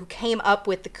people who came up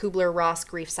with the Kubler-Ross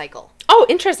grief cycle. Oh,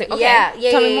 interesting. Okay. Yeah.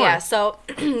 Tell me more. Yeah. So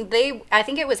I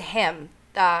think it was him.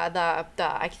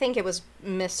 I think it was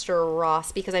Mr.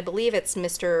 Ross, because I believe it's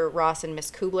Mr. Ross and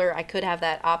Miss Kubler. I could have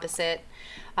that opposite.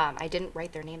 I didn't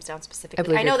write their names down specifically.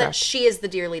 believe I know you're that correct. she is the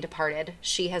dearly departed.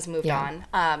 She has moved Yeah.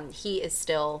 on. He is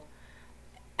still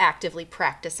actively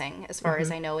practicing, as far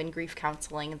as I know, in grief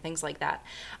counseling and things like that.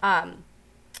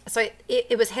 So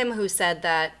it was him who said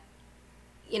that,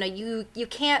 you know, you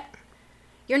can't,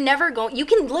 you're never going, you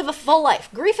can live a full life.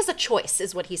 Grief is a choice,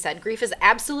 is what he said. Grief is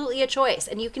absolutely a choice.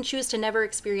 And you can choose to never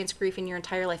experience grief in your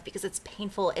entire life because it's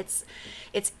painful. It's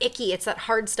icky. It's that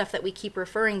hard stuff that we keep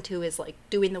referring to as like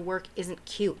doing the work isn't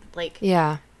cute. Like,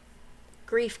 Yeah.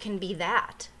 grief can be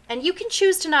that. And you can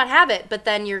choose to not have it, but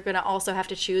then you're going to also have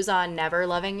to choose on never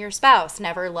loving your spouse,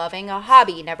 never loving a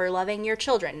hobby, never loving your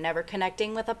children, never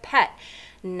connecting with a pet,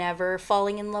 never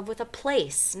falling in love with a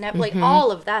place, like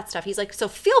all of that stuff. He's like, so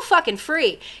feel fucking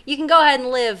free. You can go ahead and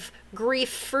live grief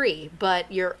free, but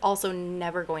you're also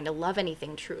never going to love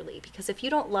anything truly, because if you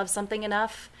don't love something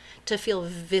enough to feel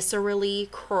viscerally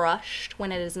crushed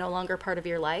when it is no longer part of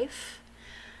your life,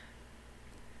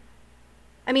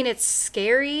 I mean, it's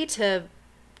scary to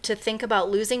think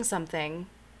about losing something,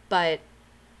 but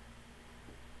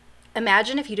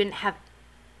imagine if you didn't have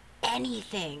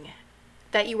anything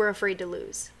that you were afraid to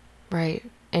lose. Right.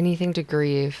 Anything to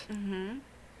grieve.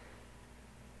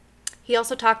 He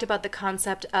also talked about the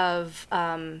concept of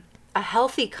a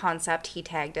healthy concept. He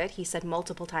tagged it. He said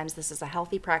multiple times, this is a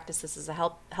healthy practice. This is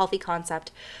a healthy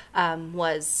concept,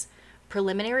 was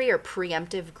preliminary or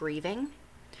preemptive grieving.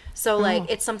 So, like,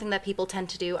 it's something that people tend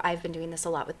to do. I've been doing this a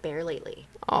lot with Bear lately.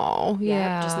 Oh,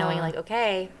 yeah. Just knowing, like,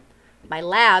 okay, my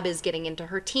lab is getting into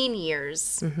her teen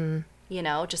years. You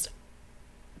know, just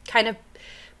kind of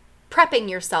prepping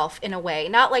yourself in a way.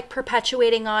 Not, like,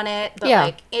 perpetuating on it, but,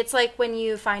 like, it's like when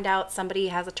you find out somebody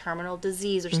has a terminal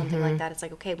disease or something like that. It's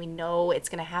like, okay, we know it's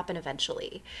going to happen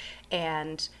eventually.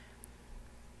 And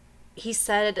he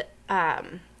said, I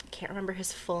can't remember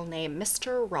his full name,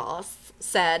 Mr. Ross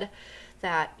said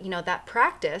that, you know, that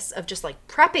practice of just like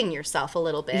prepping yourself a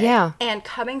little bit and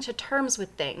coming to terms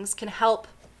with things can help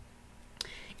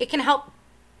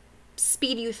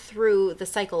speed you through the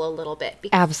cycle a little bit.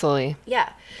 Absolutely.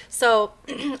 Yeah. So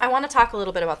I want to talk a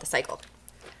little bit about the cycle.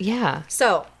 Yeah.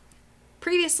 So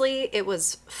previously it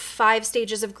was 5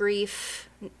 stages of grief.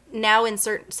 Now in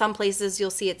some places you'll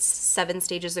see it's 7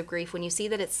 stages of grief. When you see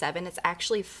that it's 7, it's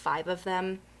actually 5 of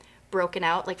them broken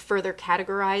out, like further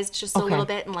categorized just a little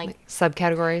bit, and like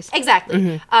subcategories.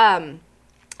 Exactly. And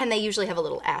they usually have a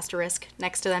little asterisk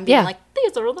next to them being like,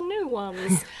 these are the new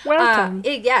ones. Welcome.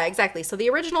 Yeah, exactly. So the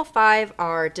original 5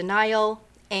 are denial,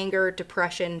 anger,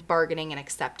 depression, bargaining, and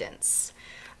acceptance.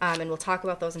 And we'll talk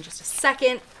about those in just a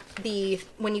second.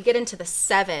 When you get into the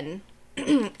 7,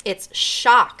 it's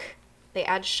shock. They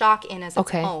add shock in as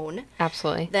its own.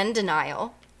 Absolutely. Then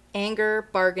denial, anger,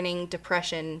 bargaining,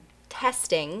 depression,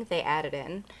 testing, they added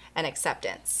in, and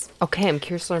acceptance. Okay, I'm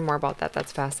curious to learn more about that.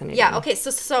 That's fascinating. Yeah, okay,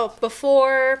 so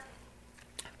before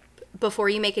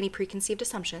you make any preconceived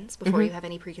assumptions, before you have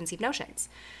any preconceived notions,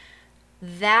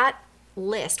 that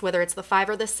list, whether it's the 5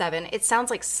 or the 7, it sounds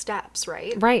like steps,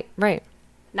 right? Right.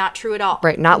 Not true at all.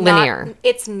 Right, not linear.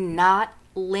 It's not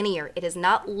linear. It is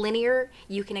not linear.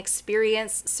 You can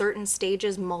experience certain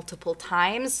stages multiple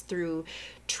times through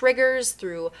triggers,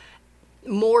 through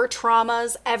more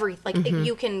traumas,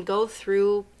 you can go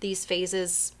through these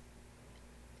phases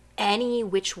any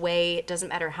which way. It doesn't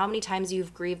matter how many times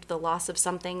you've grieved the loss of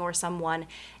something or someone.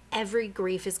 Every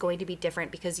grief is going to be different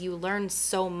because you learn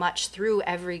so much through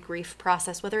every grief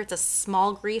process, whether it's a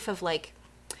small grief of like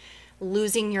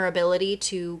losing your ability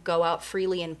to go out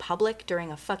freely in public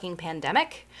during a fucking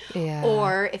pandemic,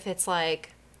 or if it's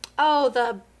like, oh,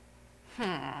 the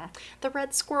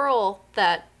red squirrel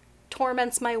that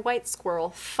torments my white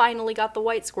squirrel finally got the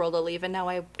white squirrel to leave, and now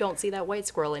I don't see that white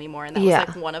squirrel anymore, and that was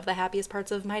like one of the happiest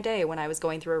parts of my day when I was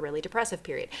going through a really depressive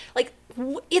period. Like,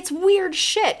 it's weird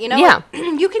shit, you know? Yeah.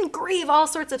 You can grieve all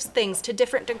sorts of things to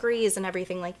different degrees and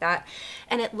everything like that,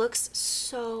 and it looks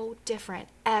so different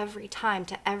every time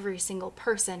to every single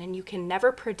person, and you can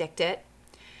never predict it,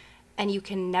 and you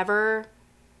can never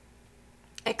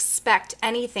expect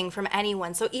anything from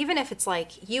anyone. So even if it's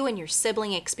like you and your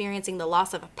sibling experiencing the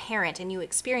loss of a parent and you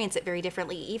experience it very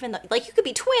differently, even though, like, you could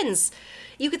be twins,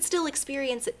 you could still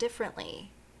experience it differently.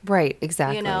 Right,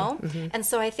 exactly. You know? And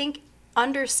so I think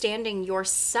understanding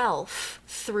yourself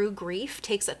through grief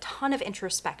takes a ton of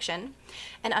introspection,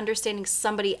 and understanding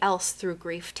somebody else through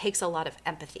grief takes a lot of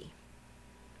empathy.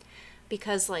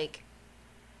 Because, like,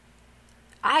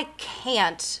 I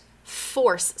can't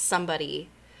force somebody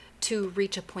to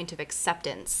reach a point of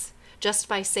acceptance just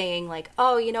by saying like,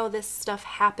 oh, you know, this stuff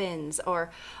happens,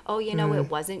 or, oh, you know, it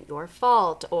wasn't your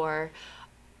fault, or,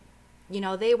 you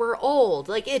know, they were old.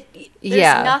 Like,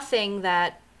 there's nothing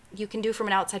that you can do from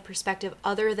an outside perspective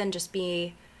other than just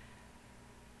be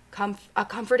a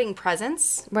comforting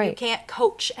presence. Right. You can't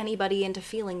coach anybody into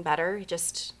feeling better. You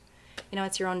just,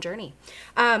 it's your own journey.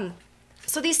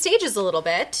 So these stages a little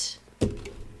bit,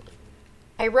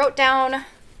 I wrote down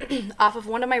off of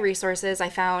one of my resources, I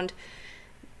found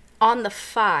on the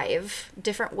 5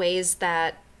 different ways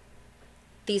that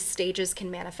these stages can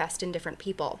manifest in different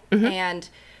people. And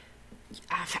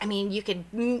I mean, you could,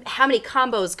 how many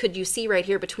combos could you see right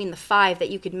here between the 5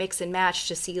 that you could mix and match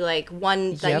to see like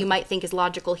one that you might think is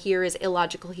logical here is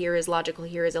illogical here is logical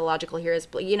here is illogical here is,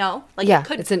 like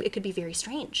it could be very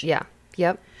strange. Yeah.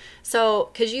 Yep.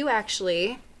 So could you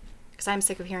actually, because I'm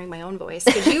sick of hearing my own voice,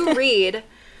 could you read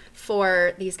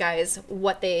for these guys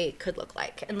what they could look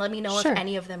like, and let me know if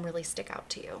any of them really stick out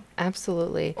to you?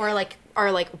 Absolutely. Or like,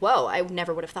 whoa, I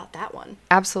never would have thought that one.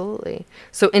 Absolutely.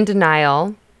 So in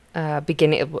denial,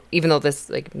 beginning, even though this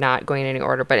like not going in any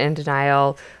order, but in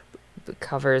denial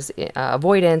covers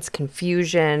avoidance,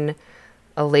 confusion,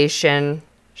 elation,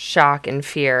 shock, and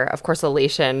fear. Of course,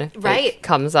 elation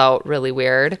comes out really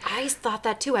weird. I thought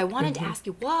that too. I wanted to ask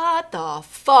you, what the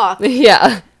fuck?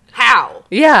 Yeah. How?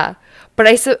 Yeah. But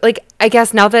I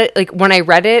guess now that, like, when I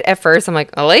read it at first, I'm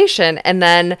like, elation. And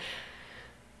then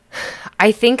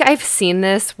I think I've seen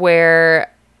this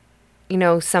where,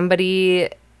 somebody,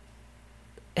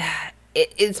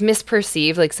 it's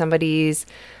misperceived. Like, somebody's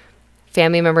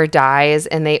family member dies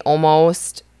and they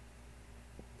almost,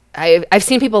 I've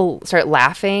seen people start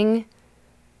laughing.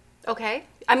 Okay.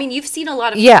 I mean, you've seen a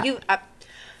lot of,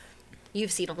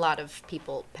 you've seen a lot of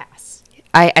people pass.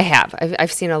 I have.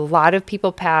 I've seen a lot of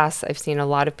people pass. I've seen a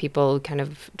lot of people kind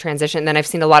of transition. Then I've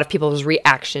seen a lot of people's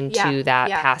reaction to that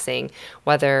passing,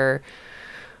 whether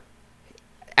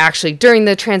actually during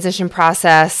the transition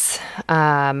process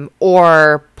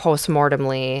or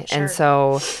post-mortemly. Sure. And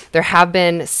so there have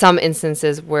been some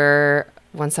instances where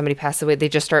when somebody passes away,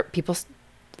 people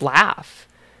laugh.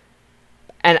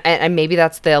 And maybe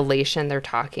that's the elation they're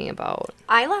talking about.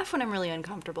 I laugh when I'm really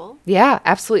uncomfortable. Yeah,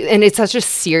 absolutely. And it's such a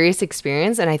serious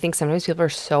experience. And I think sometimes people are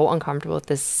so uncomfortable with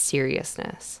this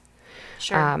seriousness.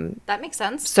 Sure. That makes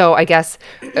sense. So I guess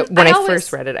when I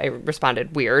first read it, I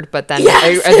responded weird. But then,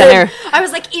 I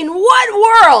was like, in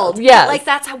what world? Yeah. Like,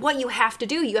 that's what you have to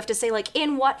do. You have to say, like,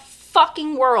 in what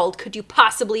fucking world could you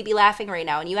possibly be laughing right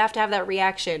now? And you have to have that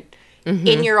reaction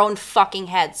in your own fucking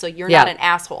head so you're not an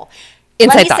asshole.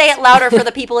 Inside Let me thoughts. say it louder for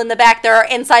the people in the back. There are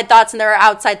inside thoughts and there are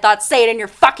outside thoughts. Say it in your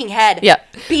fucking head. Yeah.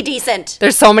 Be decent.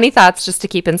 There's so many thoughts just to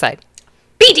keep inside.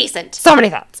 Be decent. So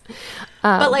many thoughts.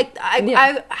 But like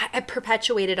I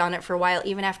perpetuated on it for a while,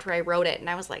 even after I wrote it, and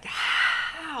I was like,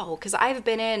 how? Because I've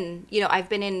been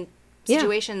in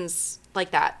situations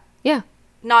like that. Yeah.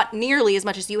 Not nearly as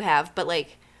much as you have, but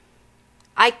like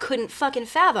I couldn't fucking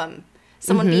fathom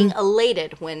someone being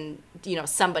elated when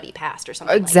somebody passed or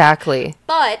something. Exactly. Like that.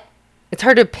 But it's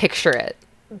hard to picture it.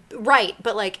 Right,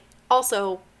 but like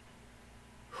also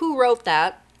who wrote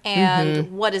that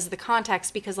and what is the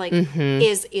context? Because like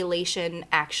is elation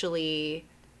actually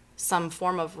some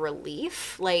form of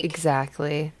relief? Like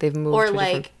exactly. They've moved or to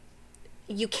like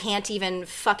you can't even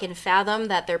fucking fathom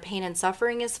that their pain and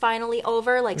suffering is finally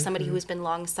over. Like somebody who's been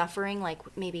long suffering, like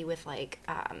maybe with like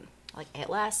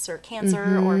ALS or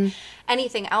cancer or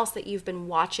anything else that you've been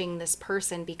watching this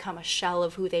person become a shell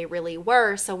of who they really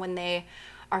were. So when they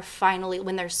are finally,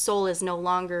 when their soul is no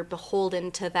longer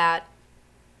beholden to that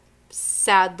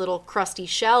sad little crusty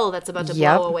shell that's about to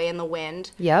blow away in the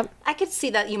wind. Yep. I could see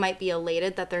that you might be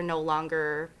elated that they're no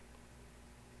longer,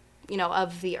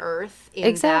 of the earth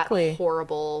in that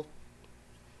horrible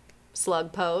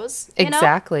slug pose.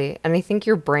 Exactly. And I think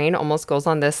your brain almost goes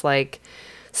on this like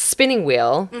spinning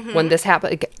wheel when this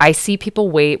happens. Like, I see people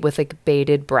wait with like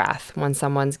bated breath when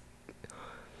someone's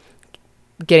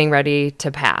getting ready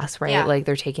to pass, right? Yeah. Like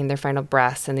they're taking their final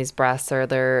breaths, and these breaths are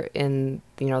they're doing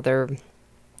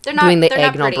the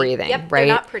agonal breathing, right? They're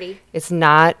not pretty. It's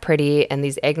not pretty, and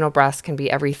these agonal breaths can be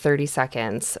every 30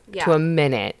 seconds to a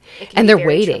minute, and they're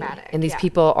waiting, traumatic. And these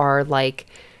people are like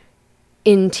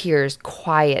in tears,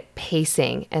 quiet,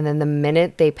 pacing, and then the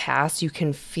minute they pass, you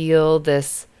can feel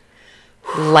this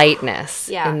lightness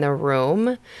in the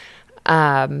room,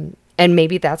 and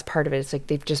maybe that's part of it. It's like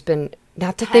they've just been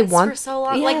not that they want for so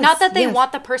long, like not that they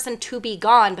want the person to be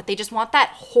gone, but they just want that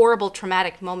horrible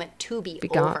traumatic moment to be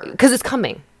over because it's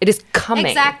coming. It is coming.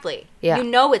 Exactly. Yeah.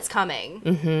 It's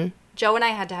coming. Joe and I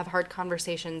had to have hard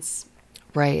conversations.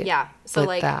 Right. Yeah. So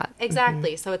like that.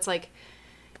 Exactly. So it's like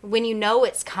when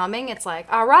it's coming, it's like,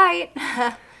 all right.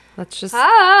 Let's just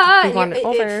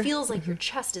over. It feels like your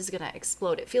chest is going to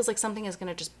explode. It feels like something is going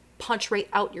to just punch right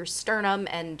out your sternum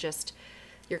and just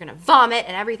you're going to vomit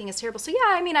and everything is terrible. So yeah,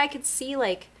 I mean, I could see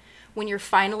like when you're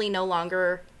finally no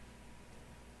longer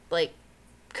like,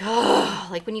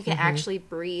 like when you can actually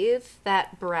breathe,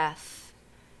 that breath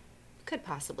could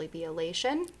possibly be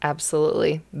elation.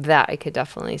 Absolutely. That I could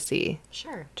definitely see.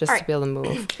 Sure. Just All to right. be able to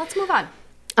move. Let's move on.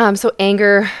 So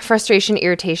anger, frustration,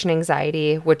 irritation,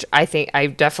 anxiety, which I think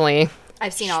I've definitely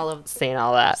I've seen all of seen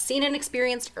all that. seen and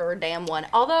experienced damn one.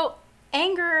 Although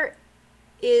anger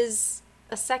is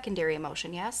a secondary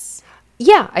emotion, yes?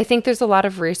 Yeah, I think there's a lot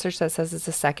of research that says it's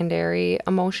a secondary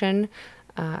emotion.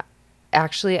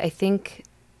 Actually, I think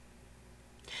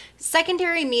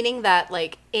Secondary meaning that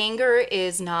like anger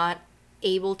is not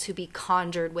able to be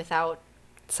conjured without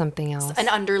something else. an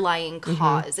underlying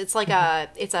cause. It's like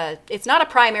it's not a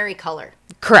primary color.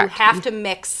 Correct. You have to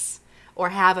mix or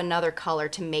have another color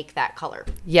to make that color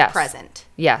present.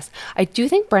 Yes. I do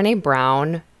think Brené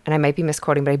Brown, and I might be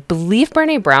misquoting, but I believe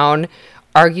Brené Brown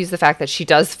argues the fact that she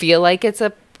does feel like it's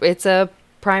a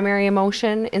primary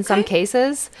emotion in some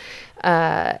cases.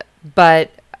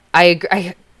 But I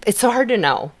agree. It's so hard to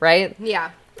know, right? Yeah.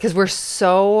 Because we're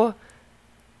so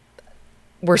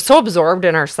absorbed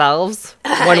in ourselves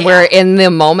when we're in the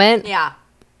moment. Yeah.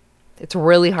 It's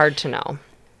really hard to know.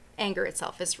 Anger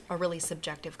itself is a really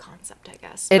subjective concept, I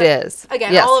guess. It But is.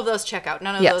 Again, Yes. all of those check out.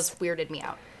 None of Yes. those weirded me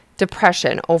out.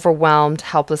 Depression, overwhelmed,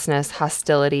 helplessness,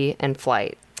 hostility, and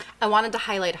flight. I wanted to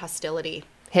highlight hostility.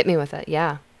 Hit me with it.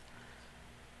 Yeah.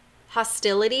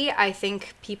 Hostility, I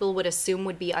think people would assume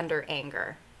would be under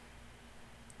anger.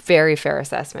 Very fair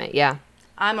assessment. Yeah.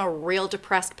 I'm a real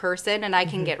depressed person and I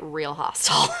can get real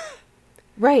hostile.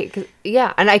 Right.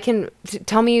 Yeah. And I can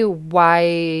tell me why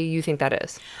you think that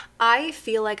is. I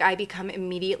feel like I become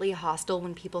immediately hostile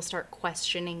when people start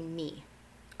questioning me.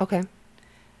 Okay.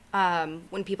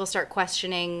 When people start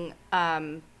questioning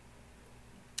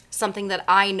something that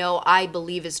I know I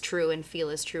believe is true and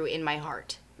feel is true in my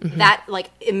heart. That,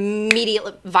 like,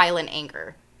 immediate violent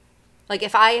anger. Like,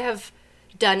 if I have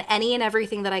done any and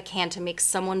everything that I can to make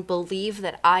someone believe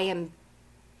that I am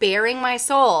bearing my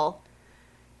soul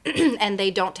and they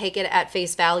don't take it at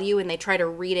face value and they try to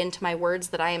read into my words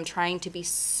that I am trying to be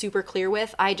super clear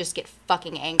with, I just get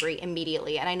fucking angry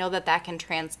immediately. And I know that that can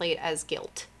translate as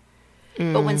guilt.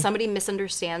 But when somebody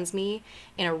misunderstands me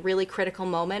in a really critical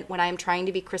moment when I'm trying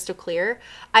to be crystal clear,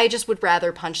 I just would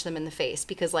rather punch them in the face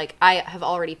because, like, I have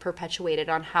already perpetuated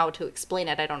on how to explain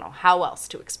it. I don't know how else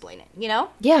to explain it, you know?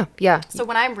 Yeah. Yeah. So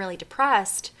when I'm really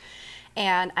depressed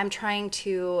and I'm trying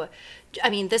to,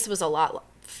 I mean, this was a lot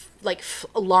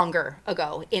longer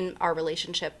ago in our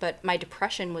relationship, but my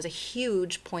depression was a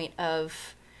huge point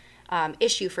of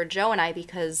issue for Joe and I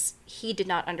because he did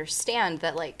not understand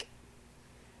that, like,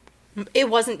 it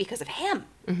wasn't because of him.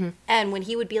 And when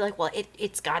he would be like, well,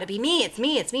 it's got to be me. It's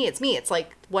me. It's me. It's me. It's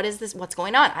like, what is this? What's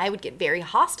going on? I would get very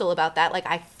hostile about that. Like,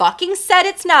 I fucking said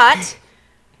it's not.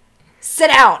 Sit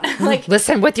down. Like,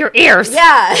 listen with your ears.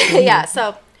 yeah. Yeah.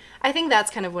 So I think that's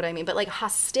kind of what I mean. But, like,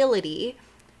 hostility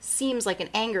seems like an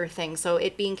anger thing. So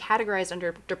it being categorized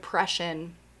under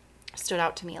depression stood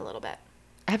out to me a little bit.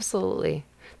 Absolutely.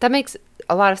 That makes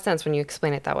a lot of sense when you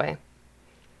explain it that way.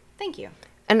 Thank you.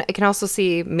 And I can also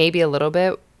see maybe a little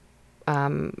bit,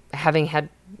 having had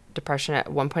depression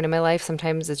at one point in my life,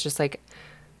 sometimes it's just like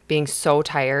being so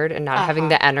tired and not having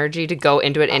the energy to go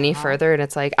into it any further. And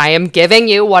it's like, I am giving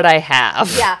you what I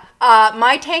have. Yeah.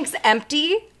 My tank's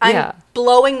empty. I'm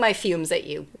blowing my fumes at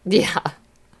you. Yeah.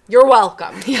 You're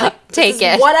welcome. Yeah. Like, Take this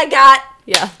is it. what I got.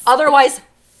 Yeah. Otherwise,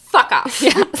 fuck off.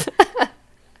 Yeah.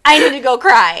 I need to go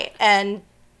cry and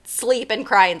sleep and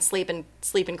cry and sleep and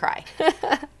sleep and cry.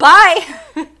 Bye.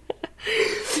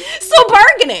 So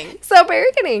bargaining.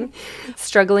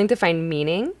 Struggling to find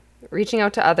meaning, reaching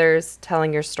out to others,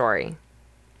 telling your story.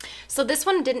 So this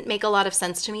one didn't make a lot of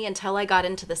sense to me until I got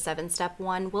into the 7-step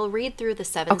one. We'll read through the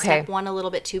 7-step one a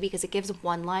little bit too because it gives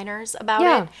one-liners about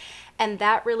it. And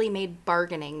that really made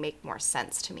bargaining make more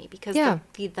sense to me because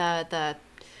the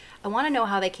I want to know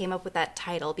how they came up with that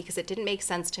title because it didn't make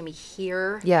sense to me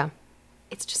here. Yeah.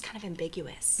 It's just kind of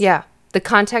ambiguous. Yeah. The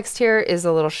context here is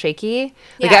a little shaky.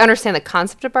 Like, I understand the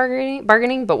concept of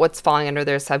bargaining, but what's falling under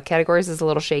their subcategories is a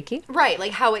little shaky. Right.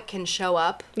 Like how it can show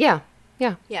up. Yeah.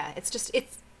 Yeah. Yeah. It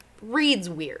reads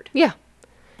weird. Yeah.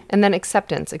 And then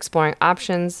acceptance, exploring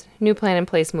options, new plan in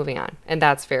place, moving on. And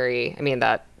that's very, I mean,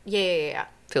 that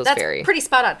feels That's very... pretty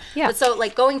spot on. Yeah. But so,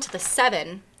 like, going to the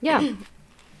 7... Yeah.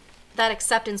 That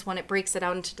acceptance one, it breaks it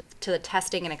out into the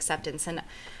testing and acceptance. And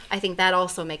I think that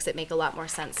also makes it make a lot more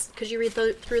sense. Could you read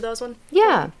through those one?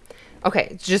 Yeah.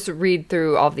 Okay. Just read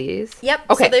through all these. Yep.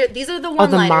 Okay. So these are the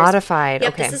one-liners. Oh, the modified.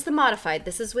 Yep, okay. This is the modified.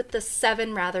 This is with the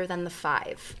 7 rather than the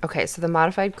 5. Okay. So the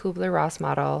modified Kubler-Ross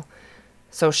model.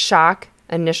 So shock,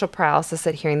 initial paralysis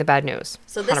at hearing the bad news.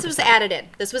 So this 100%. was added in.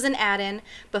 This was an add-in.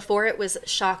 Before it was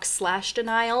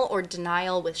shock/denial, or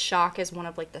denial with shock as one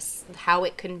of like how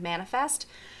it can manifest.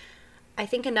 I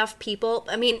think enough people,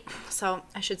 so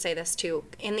I should say this too.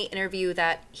 In the interview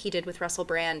that he did with Russell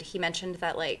Brand, he mentioned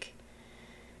that like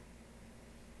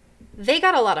they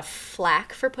got a lot of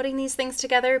flack for putting these things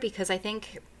together, because I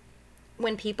think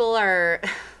when people are,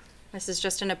 this is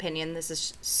just an opinion, this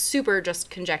is super just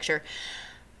conjecture.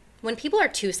 When people are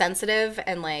too sensitive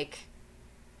and like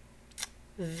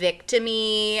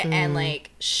victim-y and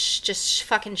like just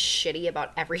fucking shitty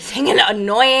about everything and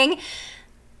annoying,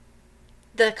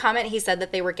 the comment he said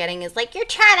that they were getting is like, you're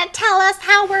trying to tell us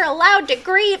how we're allowed to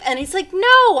grieve. And he's like,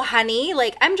 no, honey,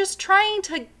 like I'm just trying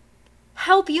to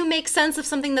help you make sense of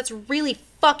something that's really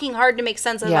fucking hard to make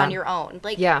sense of on your own.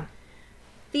 Like,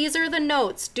 these are the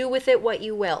notes. Do with it what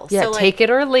you will. Yeah, so, like, take it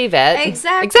or leave it.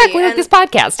 Exactly. Exactly like this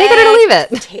podcast. Take it or leave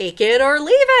it. Take it or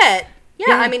leave it.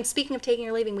 Yeah, I mean, speaking of taking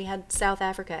or leaving, we had South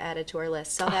Africa added to our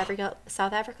list. South Africa,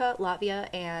 Latvia,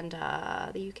 and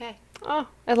the UK. Oh,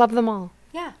 I love them all.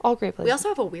 Yeah. All great places. We also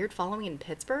have a weird following in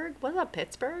Pittsburgh. What about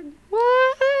Pittsburgh?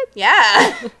 What?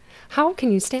 Yeah. How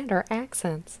can you stand our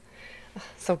accents?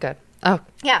 So good. Oh.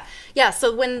 Yeah. Yeah,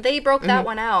 so when they broke that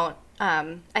one out,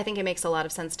 I think it makes a lot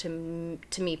of sense to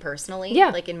me personally,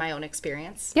 like in my own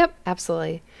experience. Yep,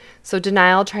 absolutely. So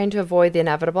denial, trying to avoid the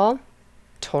inevitable,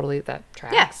 totally that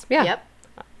tracks. Yeah. Yep.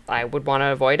 I would want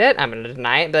to avoid it. I'm going to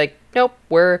deny it. Be like, nope,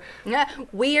 we're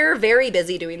very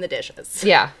busy doing the dishes.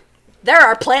 Yeah. There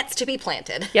are plants to be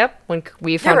planted. Yep. When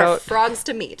we found there are out frogs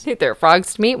to meet. There are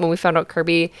frogs to meet. When we found out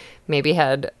Kirby maybe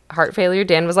had heart failure,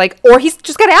 Dan was like, or he's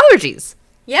just got allergies.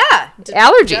 Yeah.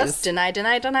 Allergies. Just deny.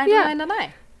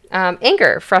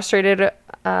 Anger, frustrated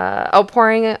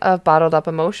outpouring of bottled up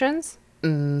emotions.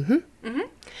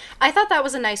 I thought that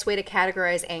was a nice way to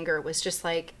categorize anger. It was just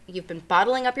like, you've been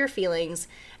bottling up your feelings,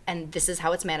 and this is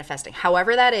how it's manifesting.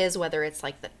 However that is, whether it's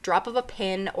like the drop of a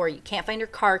pin, or you can't find your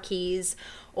car keys,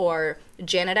 or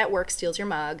Janet at work steals your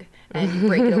mug and you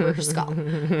break it over her skull.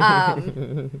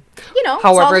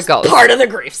 However it goes. Part of the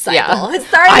grief cycle. Yeah. It's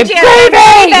sorry, I'm Janet.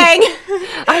 grieving!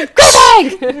 I'm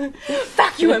grieving!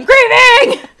 Fuck you, I'm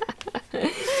grieving!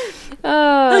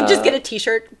 Like, just get a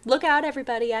t-shirt. Look out,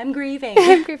 everybody, I'm grieving.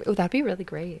 I'm grieving. Oh, that'd be really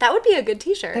great. That would be a good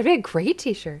t-shirt. That'd be a great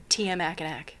t-shirt. TM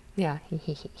Ack. Yeah.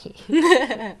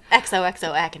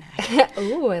 XOXO Ack.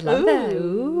 Ooh, I love that.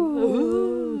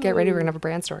 Ooh. Get ready, we're going to have a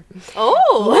brand store.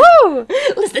 Oh.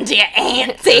 Listen to your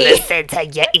auntie. Listen to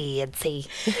your auntie.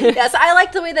 Yes, I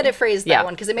like the way that it phrased that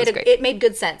one, because it made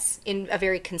good sense in a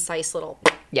very concise little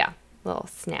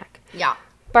snack. Yeah.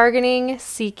 Bargaining,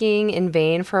 seeking in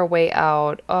vain for a way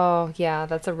out. Oh, yeah,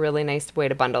 that's a really nice way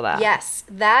to bundle that. Yes,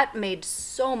 that made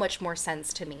so much more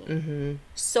sense to me. Mm-hmm.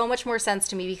 So much more sense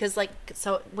to me, because, like,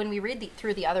 so when we read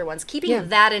through the other ones, keeping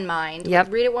that in mind,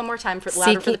 read it one more time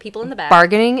louder for the people in the back.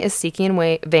 Bargaining is seeking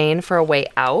in vain for a way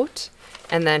out.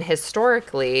 And then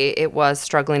historically, it was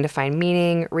struggling to find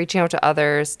meaning, reaching out to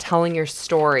others, telling your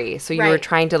story. So you were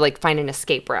trying to, like, find an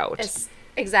escape route.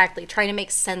 Exactly. Trying to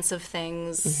make sense of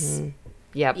things. Mm-hmm.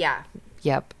 Yep. Yeah.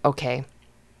 Yep. Okay.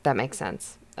 That makes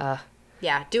sense.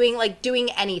 Yeah. Doing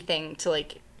anything to,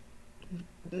 like,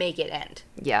 make it end.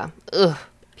 Yeah. Ugh.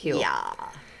 Pew. Yeah.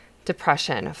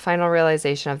 Depression. Final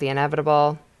realization of the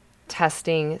inevitable.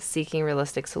 Testing. Seeking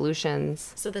realistic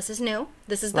solutions. So this is new.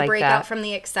 This is the like breakout that. from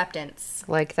the acceptance.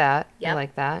 Like that. Yep. I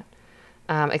like that.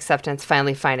 Acceptance.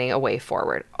 Finally finding a way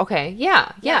forward. Okay.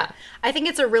 Yeah. I think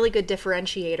it's a really good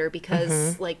differentiator,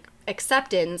 because, like,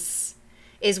 acceptance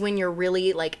is when you're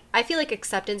really, like, I feel like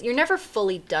acceptance, you're never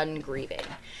fully done grieving.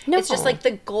 No. It's just like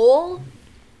the goal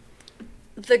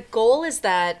is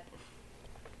that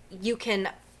you can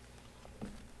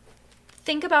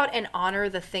think about and honor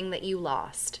the thing that you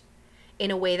lost in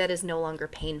a way that is no longer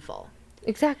painful.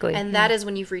 Exactly. And that is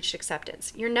when you've reached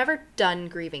acceptance. You're never done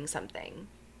grieving something.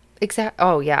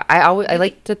 Oh yeah. I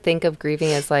like to think of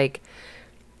grieving as like,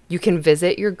 you can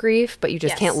visit your grief, but you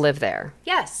just can't live there.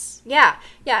 Yes. Yeah.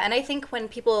 Yeah. And I think when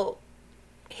people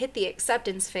hit the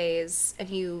acceptance phase and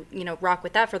you rock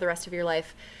with that for the rest of your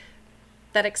life,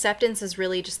 that acceptance is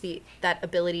really just that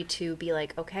ability to be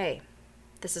like, okay,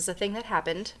 this is a thing that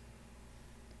happened.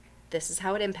 This is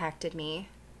how it impacted me.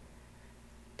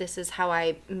 This is how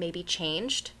I maybe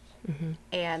changed. Mm-hmm.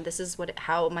 And this is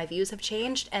how my views have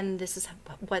changed. And this is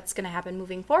what's going to happen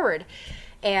moving forward.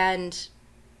 And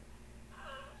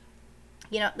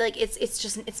like,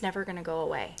 it's never going to go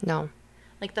away. No.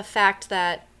 Like, the fact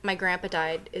that my grandpa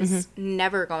died is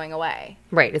never going away.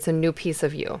 Right. It's a new piece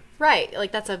of you. Right.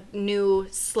 Like, that's a new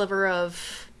sliver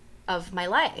of my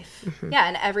life. Mm-hmm. Yeah.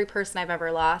 And every person I've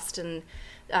ever lost, and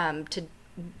to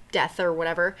death or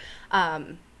whatever,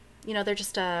 they're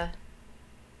just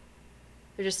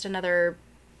another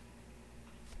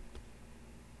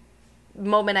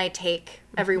moment I take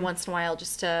every once in a while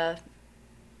just to,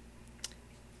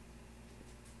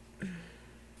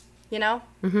 Yeah,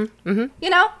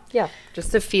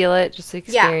 just to feel it, just to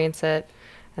experience it,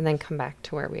 and then come back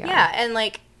to where we are. Yeah, and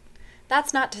like,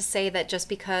 that's not to say that just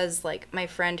because like my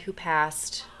friend who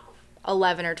passed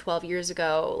 11 or 12 years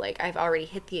ago, like I've already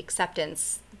hit the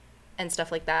acceptance and stuff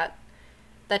like that,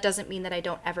 that doesn't mean that I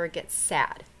don't ever get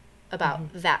sad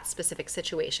about that specific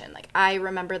situation. Like, I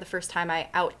remember the first time I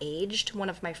out-aged one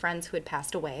of my friends who had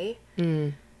passed away.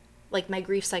 Like, my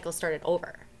grief cycle started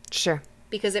over. Sure.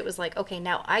 Because it was like, okay,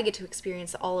 now I get to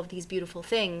experience all of these beautiful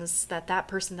things that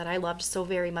person that I loved so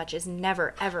very much is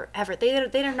never, ever, ever.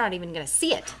 They're not even going to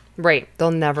see it. Right.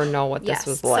 They'll never know what this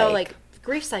was like. So, like,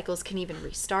 grief cycles can even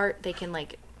restart. They can,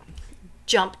 like,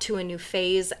 jump to a new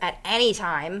phase at any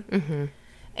time.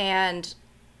 And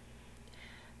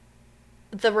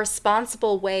the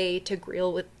responsible way to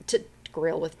grill with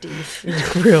grief.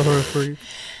 The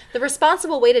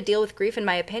responsible way to deal with grief, in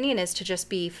my opinion, is to just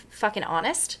be fucking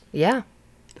honest. Yeah.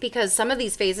 Because some of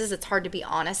these phases, it's hard to be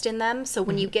honest in them. So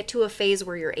when you get to a phase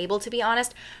where you're able to be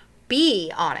honest,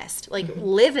 like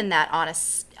live in that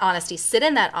honesty, sit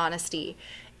in that honesty,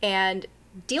 and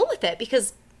deal with it.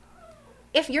 Because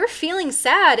if you're feeling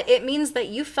sad, it means that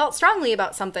you felt strongly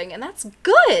about something, and that's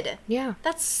good. Yeah.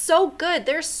 That's so good.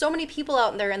 There's so many people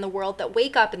out there in the world that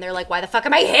wake up and they're like, why the fuck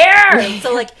am I here? And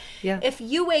so, like, if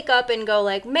you wake up and go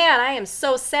like, man, I am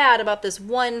so sad about this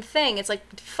one thing, it's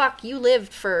like, fuck, you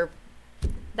lived for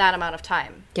that amount of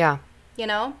time. Yeah. You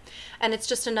know? And it's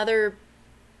just another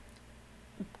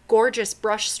gorgeous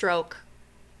brush stroke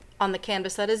on the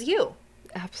canvas that is you.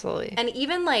 Absolutely. And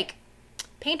even, like,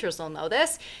 painters will know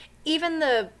this, even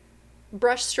the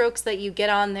brush strokes that you get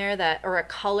on there or a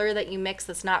color that you mix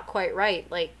that's not quite right,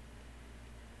 like,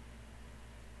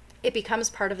 it becomes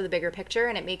part of the bigger picture,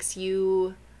 and it makes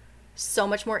you so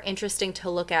much more interesting to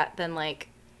look at than, like,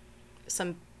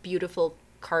 some beautiful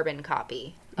carbon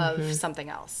copy of something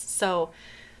else. So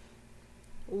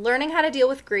learning how to deal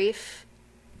with grief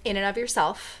in and of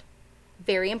yourself,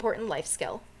 very important life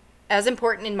skill. As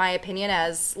important, in my opinion,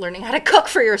 as learning how to cook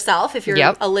for yourself. If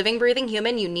you're a living, breathing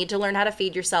human, you need to learn how to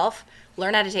feed yourself,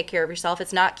 learn how to take care of yourself.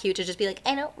 It's not cute to just be like,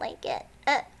 I don't like it.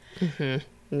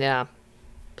 Yeah.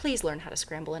 Please learn how to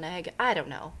scramble an egg. I don't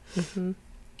know.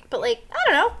 But, like, I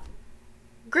don't know.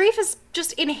 Grief is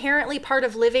just inherently part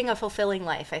of living a fulfilling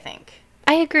life, I think.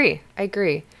 I agree.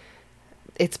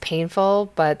 It's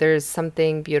painful, but there's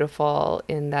something beautiful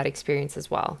in that experience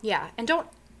as well. Yeah, and don't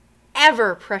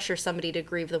ever pressure somebody to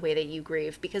grieve the way that you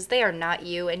grieve, because they are not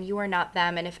you and you are not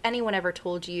them. And if anyone ever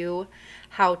told you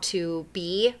how to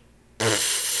be,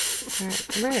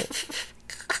 right.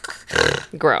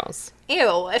 Gross.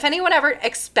 Ew. If anyone ever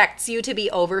expects you to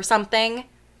be over something,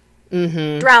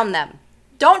 drown them.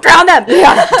 Don't drown them.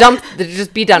 Yeah.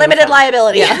 Just be done. Limited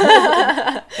liability.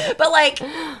 Yeah. But, like,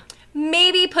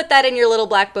 maybe put that in your little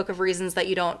black book of reasons that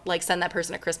you don't, like, send that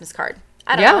person a Christmas card.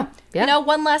 I don't know. Yeah. You know,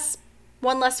 one less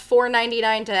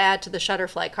 $4.99 to add to the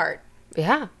Shutterfly cart.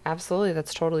 Yeah, absolutely.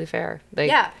 That's totally fair.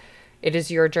 Like, it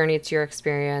is your journey. It's your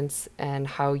experience, and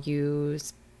how you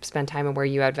spend time and where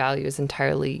you add value is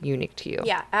entirely unique to you.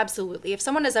 Yeah, absolutely. If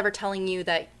someone is ever telling you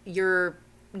that you're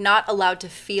not allowed to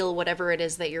feel whatever it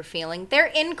is that you're feeling, they're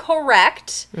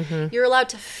incorrect. You're allowed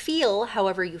to feel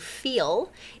however you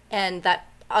feel, and that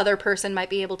other person might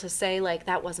be able to say, like,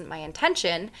 that wasn't my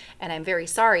intention, and I'm very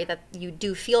sorry that you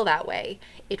do feel that way.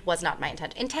 It was not my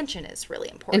intention. Intention is really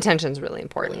important. Intention's really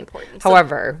important. Really important.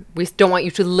 However, we don't want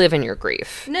you to live in your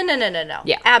grief. No.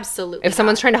 Yeah. Absolutely If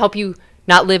someone's trying to help you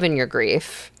not live in your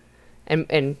grief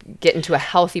and get into a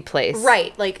healthy place.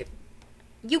 Right. Like,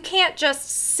 you can't just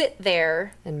sit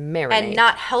there and marinate and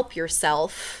not help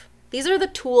yourself. These are the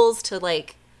tools to,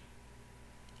 like,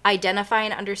 identify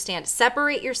and understand.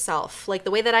 Separate yourself, like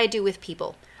the way that I do with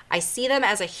people. I see them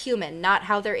as a human, not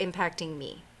how they're impacting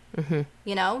me.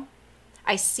 You know?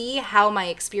 I see how my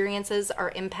experiences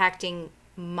are impacting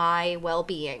my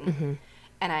well-being,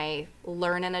 and I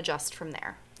learn and adjust from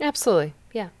there. Absolutely.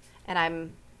 Yeah.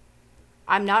 And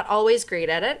I'm not always great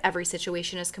at it. Every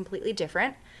situation is completely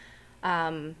different.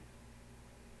 And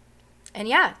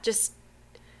yeah, just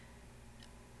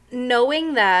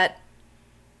knowing that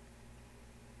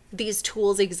these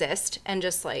tools exist, and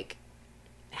just, like,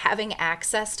 having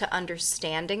access to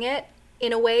understanding it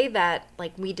in a way that,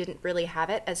 like, we didn't really have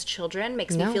it as children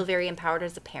makes me feel very empowered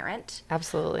as a parent.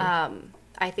 Absolutely.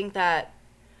 I think that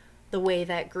the way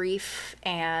that grief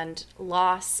and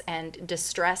loss and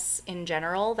distress in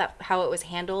general, that how it was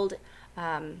handled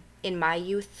in my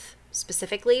youth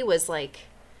specifically was like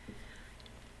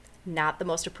not the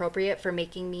most appropriate for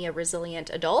making me a resilient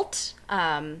adult.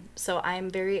 So I'm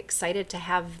very excited to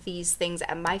have these things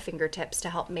at my fingertips to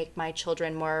help make my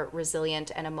children more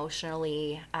resilient and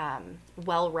emotionally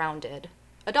well-rounded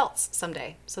adults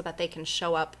someday, so that they can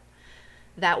show up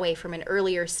that way from an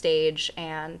earlier stage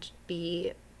and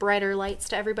be brighter lights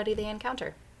to everybody they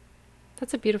encounter.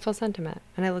 That's a beautiful sentiment,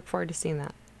 and I look forward to seeing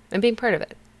that and being part of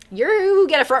it. You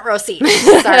get a front row seat.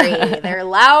 Sorry. They're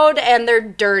loud and they're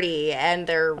dirty and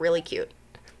they're really cute.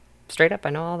 Straight up, I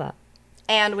know all that.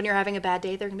 And when you're having a bad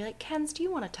day, they're going to be like, Kenz, do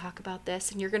you want to talk about this?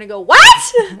 And you're going to go,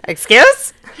 what?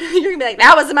 Excuse? You're going to be like,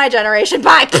 that was my generation.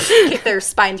 Bye. Kick their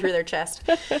spine through their chest.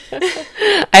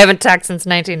 I haven't talked since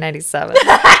 1997. Did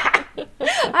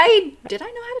I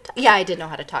know how to talk? Yeah, I did know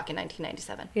how to talk in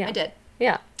 1997. Yeah. I did.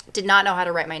 Yeah. Did not know how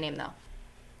to write my name, though.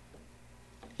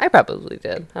 I probably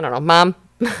did. I don't know. Mom,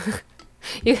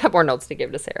 you have more notes to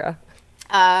give to Sarah.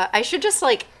 I should just,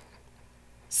 like,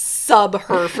 sub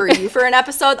her for you for an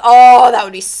episode. Oh, that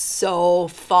would be so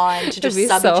fun to just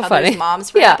sub so each funny. other's moms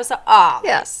for an episode. Oh,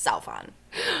 Yeah. that's so fun.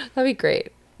 That'd be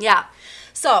great. Yeah.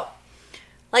 So,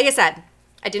 like I said,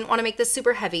 I didn't want to make this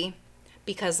super heavy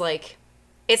because, like,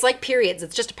 it's like periods.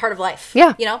 It's just a part of life.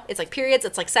 Yeah. You know, it's like periods.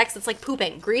 It's like sex. It's like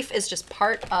pooping. Grief is just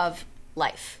part of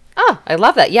life. Oh, I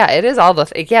love that. Yeah, it is all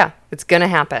yeah, it's going to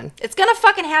happen. It's going to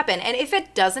fucking happen. And if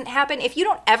it doesn't happen, if you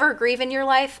don't ever grieve in your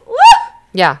life, woo!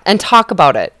 Yeah, and talk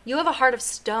about it. You have a heart of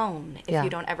stone if you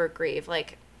don't ever grieve.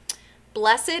 Like,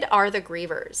 blessed are the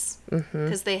grievers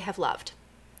because they have loved.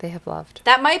 They have loved.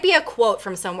 That might be a quote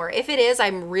from somewhere. If it is,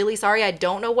 I'm really sorry. I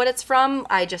don't know what it's from.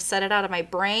 I just said it out of my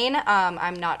brain.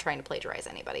 I'm not trying to plagiarize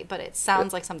anybody, but it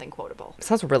sounds like something quotable. It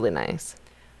sounds really nice.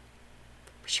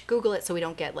 We should Google it so we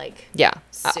don't get, like, I'm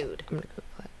sued. going to Google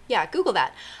it. Yeah, Google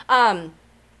that.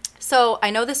 So I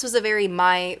know this was a very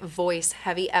my voice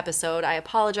heavy episode. I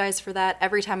apologize for that.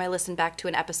 Every time I listen back to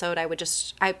an episode, I want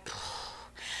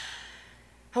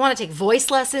to take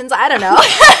voice lessons. I don't know.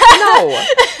 No.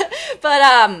 But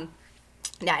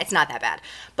nah, it's not that bad.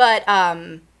 But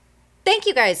thank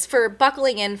you guys for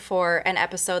buckling in for an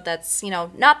episode that's, you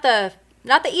know, not the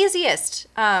easiest.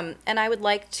 And I would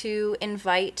like to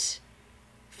invite,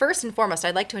 first and foremost,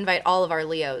 I'd like to invite all of our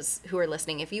Leos who are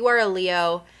listening. If you are a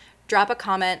Leo, drop a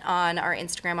comment on our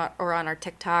Instagram or on our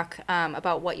TikTok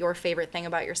about what your favorite thing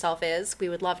about yourself is. We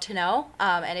would love to know.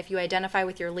 And if you identify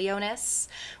with your Leoness,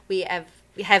 we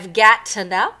have got to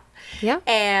know. Yeah.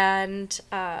 And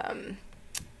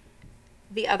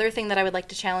the other thing that I would like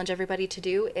to challenge everybody to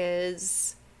do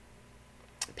is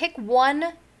pick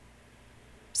one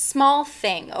small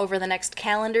thing over the next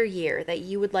calendar year that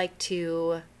you would like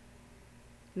to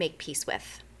make peace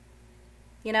with.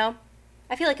 You know?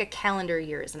 I feel like a calendar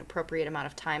year is an appropriate amount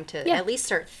of time to at least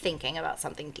start thinking about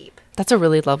something deep. That's a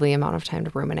really lovely amount of time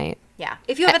to ruminate. Yeah.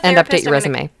 If you have a And therapist, update your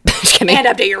resume. Just kidding. And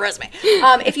update your resume.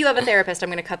 If you have a therapist, I'm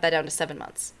going to cut that down to 7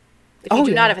 months. If you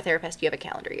do not have a therapist, you have a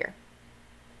calendar year.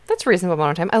 That's a reasonable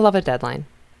amount of time. I love a deadline.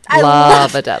 I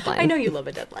love a deadline. I know you love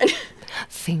a deadline.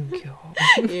 Thank you.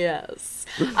 Yes.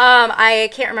 I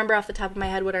can't remember off the top of my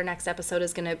head what our next episode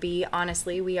is going to be.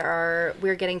 Honestly,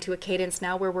 we're getting to a cadence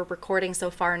now where we're recording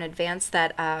so far in advance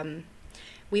that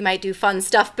we might do fun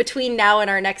stuff between now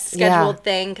and our next scheduled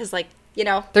thing because, like, you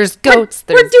know, there's goats.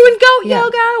 We're doing goat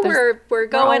yoga. We're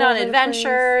going on over the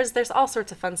adventures. There's all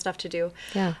sorts of fun stuff to do.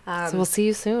 Yeah. So we'll see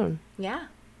you soon. Yeah.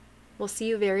 We'll see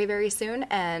you very, very soon.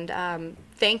 And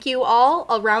thank you all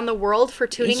around the world for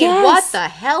tuning in. What the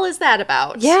hell is that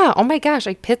about? Yeah. Oh my gosh.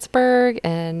 Like Pittsburgh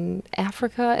and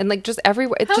Africa and like just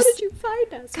everywhere. How did you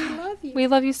find us? We love you. We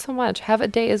love you so much. Have a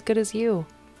day as good as you.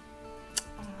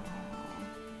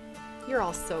 You're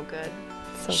all so good.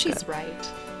 So She's good. right.